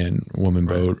 2-man woman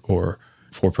boat or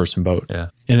 4-person boat.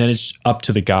 Yeah. And then it's up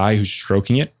to the guy who's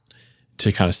stroking it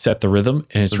to kind of set the rhythm.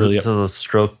 And it's so the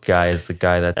stroke guy is the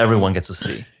guy that everyone gets to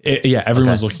see.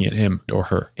 Everyone's looking at him or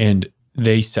her. And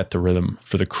they set the rhythm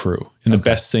for the crew. And the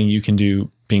best thing you can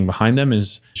do being behind them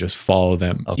is just follow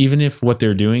them. Okay. Even if what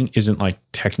they're doing isn't like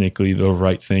technically the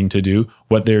right thing to do,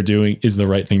 what they're doing is the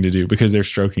right thing to do because they're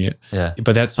stroking it. Yeah.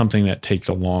 But that's something that takes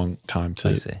a long time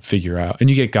to figure out. And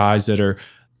you get guys that are,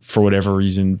 for whatever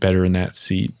reason, better in that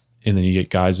seat. And then you get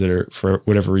guys that are, for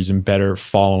whatever reason, better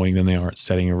following than they are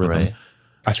setting a rhythm. Right.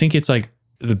 I think it's like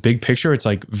the big picture, it's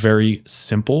like very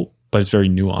simple, but it's very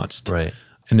nuanced. Right.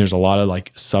 And there's a lot of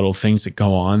like subtle things that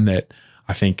go on that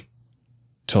I think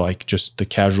to like just the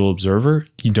casual observer,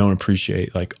 you don't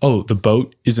appreciate. Like, oh, the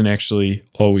boat isn't actually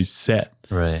always set.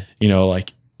 Right.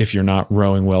 Like if you're not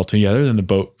rowing well together, then the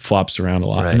boat flops around a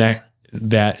lot. Right. And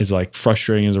that is like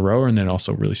frustrating as a rower, and then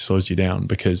also really slows you down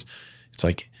because it's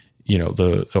like,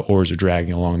 the oars are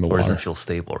dragging along the water. Or doesn't feel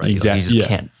stable, right? Exactly. Like you just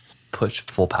can't push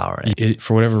full power in.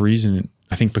 For whatever reason,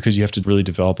 I think because you have to really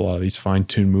develop a lot of these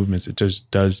fine-tuned movements, it just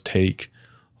does take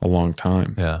a long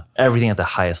time. Yeah. Everything at the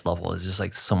highest level is just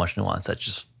like so much nuance that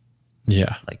just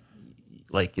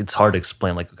like it's hard to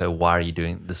explain like, okay, why are you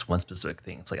doing this one specific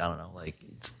thing? It's like, I don't know, like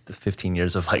it's the 15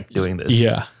 years of like doing this.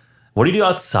 Yeah. What do you do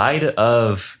outside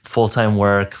of full-time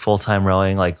work, full-time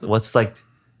rowing? Like what's like,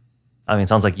 I mean, it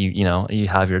sounds like you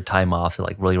have your time off to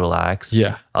like really relax.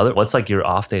 Yeah. What's like your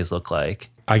off days look like?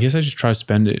 I guess I just try to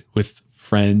spend it with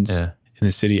friends in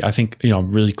the city. I think,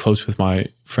 I'm really close with my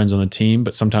friends on the team,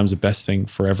 but sometimes the best thing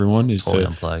for everyone is fully to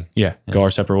unplug. Go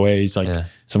our separate ways. Like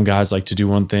some guys like to do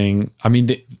one thing. I mean,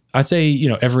 I'd say,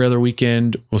 every other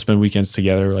weekend we'll spend weekends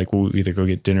together. Like we'll either go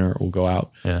get dinner or we'll go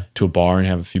out to a bar and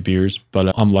have a few beers.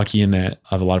 But I'm lucky in that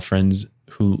I have a lot of friends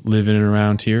who live in and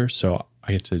around here. So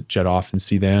I get to jet off and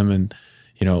see them. And,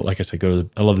 like I said,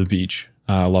 I love the beach.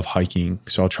 I love hiking.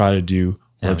 So I'll try to do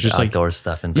just like outdoor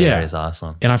stuff in Bay Area is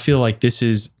awesome. And I feel like this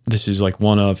is like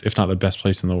one of, if not the best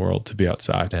place in the world to be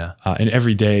outside. Yeah. And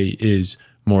every day is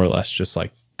more or less just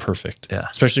like perfect. Yeah.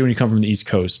 Especially when you come from the East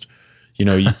Coast.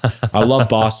 I love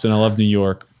Boston. I love New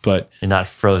York, but you're not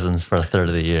frozen for a third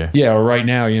of the year. Yeah. Or right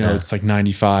now, it's like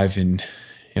 95 and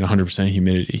 100%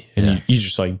 humidity. And you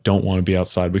just like don't want to be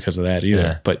outside because of that either.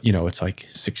 Yeah. But it's like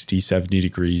 60, 70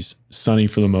 degrees, sunny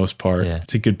for the most part. Yeah.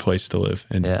 It's a good place to live.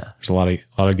 And there's a lot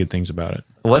of good things about it.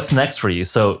 What's next for you?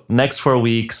 So next 4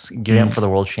 weeks, getting up for the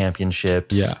World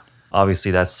Championships. Yeah. Obviously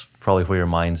that's probably where your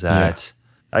mind's at.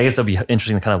 I guess it'll be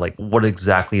interesting to kind of like, what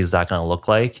exactly is that going to look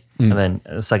like? And then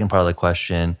the second part of the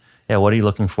question, what are you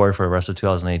looking forward for the rest of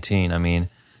 2018? I mean,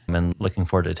 I'm looking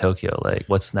forward to Tokyo. Like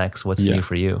what's next? What's new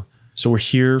for you? So we're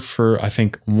here for, I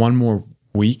think, one more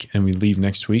week and we leave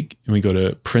next week and we go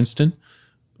to Princeton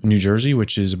New Jersey,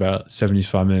 which is about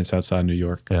 75 minutes outside New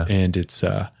York. Yeah. And it's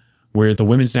where the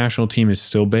women's national team is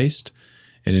still based.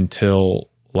 And until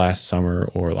last summer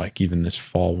or like even this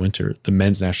fall, winter, the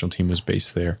men's national team was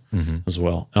based there as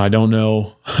well. And I don't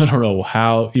know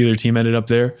how either team ended up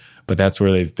there, but that's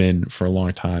where they've been for a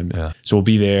long time. Yeah. So we'll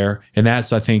be there. And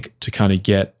that's, I think, to kind of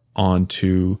get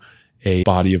onto a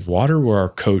body of water where our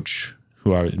coach,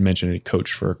 who I mentioned, a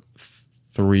coach for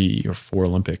 3 or 4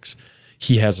 Olympics,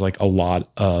 he has like a lot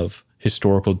of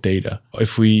historical data.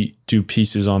 If we do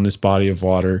pieces on this body of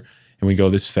water and we go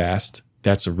this fast,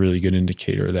 that's a really good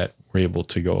indicator that we're able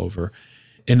to go over.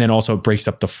 And then also it breaks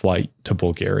up the flight to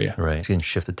Bulgaria. Right. It's getting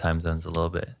shifted time zones a little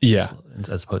bit. Yeah.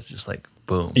 As opposed to just like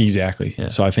boom. Exactly. Yeah.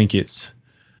 So I think it's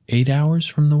 8 hours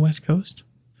from the West Coast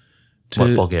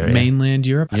to Bulgaria? Mainland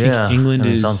Europe. I think England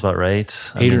is... sounds about right.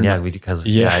 Because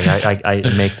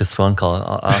I make this phone call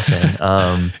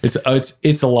often.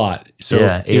 It's a lot.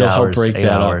 So 8 hours, help break 8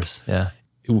 that hours. up.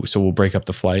 Yeah. So we'll break up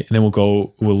the flight and then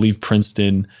we'll leave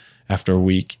Princeton after a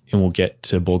week and we'll get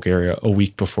to Bulgaria a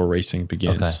week before racing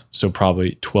begins. Okay. So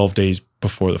probably 12 days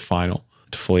before the final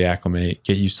to fully acclimate,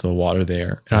 get used to the water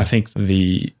there. And I think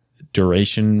the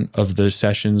duration of the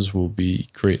sessions will be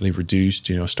greatly reduced,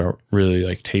 start really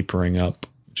like tapering up,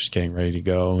 just getting ready to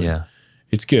go. And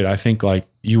it's good. I think like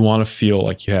you want to feel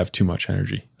like you have too much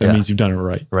energy. That means you've done it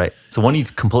right. Right. So when you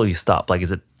completely stop, like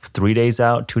is it 3 days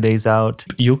out, 2 days out?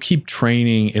 You'll keep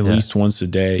training at least once a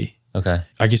day. Okay.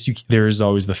 I guess there is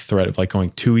always the threat of like going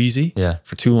too easy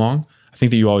for too long. I think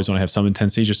that you always want to have some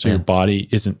intensity just so your body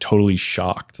isn't totally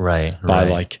shocked by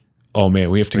like, oh man,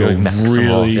 we have to go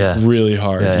really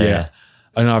hard. Yeah.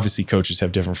 And obviously coaches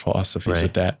have different philosophies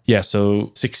with that. Yeah.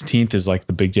 So 16th is like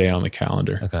the big day on the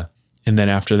calendar. Okay. And then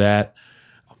after that,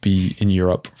 I'll be in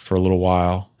Europe for a little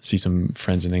while, see some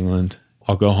friends in England.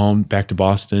 I'll go home, back to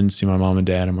Boston, see my mom and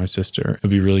dad and my sister. It'll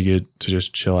be really good to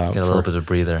just chill out. Get a little bit of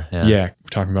breather. Yeah. We're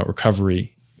talking about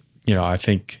recovery. I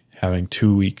think having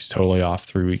 2 weeks totally off,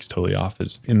 3 weeks totally off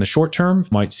is in the short term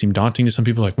might seem daunting to some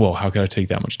people like, whoa, how could I take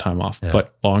that much time off? Yeah.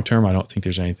 But long term, I don't think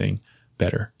there's anything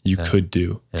better you could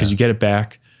do because you get it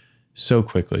back so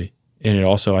quickly. And it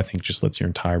also, I think, just lets your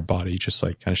entire body just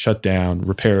like kind of shut down,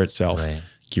 repair itself,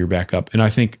 gear back up. And I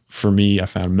think for me, I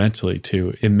found mentally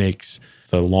too, it makes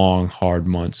the long, hard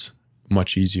months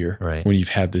much easier when you've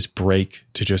had this break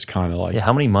to just kind of like... Yeah,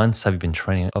 how many months have you been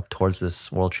training up towards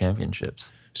this World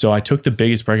Championships? So I took the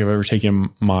biggest break I've ever taken in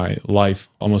my life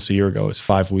almost a year ago. It was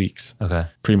 5 weeks. Okay.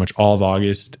 Pretty much all of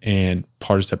August and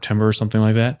part of September or something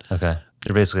like that. Okay.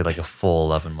 You're basically like a full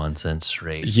 11 months in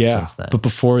straight since then. But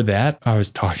before that, I was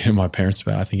talking to my parents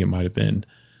about, I think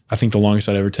the longest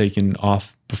I'd ever taken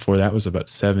off before that was about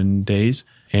 7 days.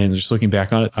 And just looking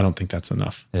back on it, I don't think that's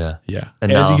enough. Yeah. Yeah.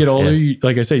 And as you get older,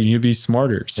 like I said, you need to be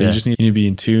smarter. So you just need to be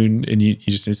in tune and you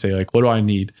just need to say like, what do I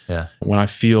need? Yeah. When I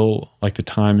feel like the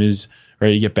time is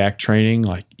ready to get back training,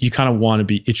 like you kind of want to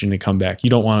be itching to come back. You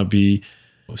don't want to be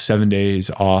 7 days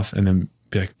off and then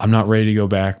be like, I'm not ready to go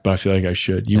back, but I feel like I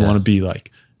should. You want to be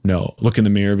like, no, look in the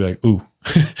mirror, be like, ooh,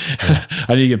 I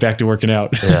need to get back to working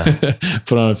out.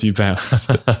 Put on a few pounds.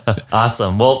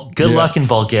 Awesome. Well, good luck in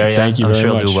Bulgaria. Thank you I'm very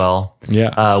sure much. You'll do well.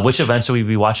 Yeah. Which event should we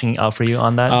be watching out for you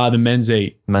on that? The men's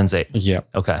 8. Men's 8. Yeah.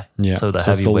 Okay. Yeah. So the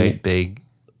heavyweight, big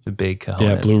cojones.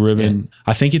 Yeah, blue ribbon. Yeah.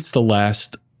 I think it's the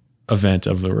last event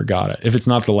of the regatta. If it's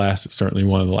not the last, it's certainly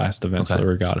one of the last events of the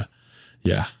regatta.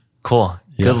 Yeah. Cool.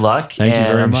 Yeah. Good luck. Thank you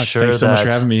very much. Thanks so much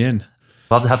for having me in.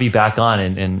 We'll have to have you back on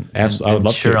and I would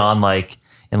love cheer to. on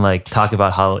and talk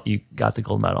about how you got the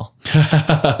gold medal.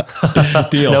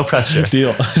 Deal. No pressure. Deal.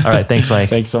 All right. Thanks, Mike.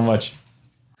 Thanks so much.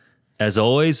 As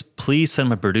always, please send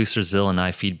my producer Zill and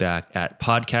I feedback at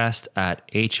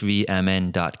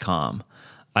podcast@hvmn.com.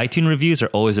 iTunes reviews are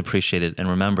always appreciated. And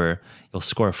remember, you'll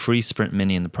score a free Sprint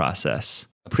Mini in the process.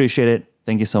 Appreciate it.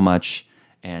 Thank you so much.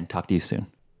 And talk to you soon.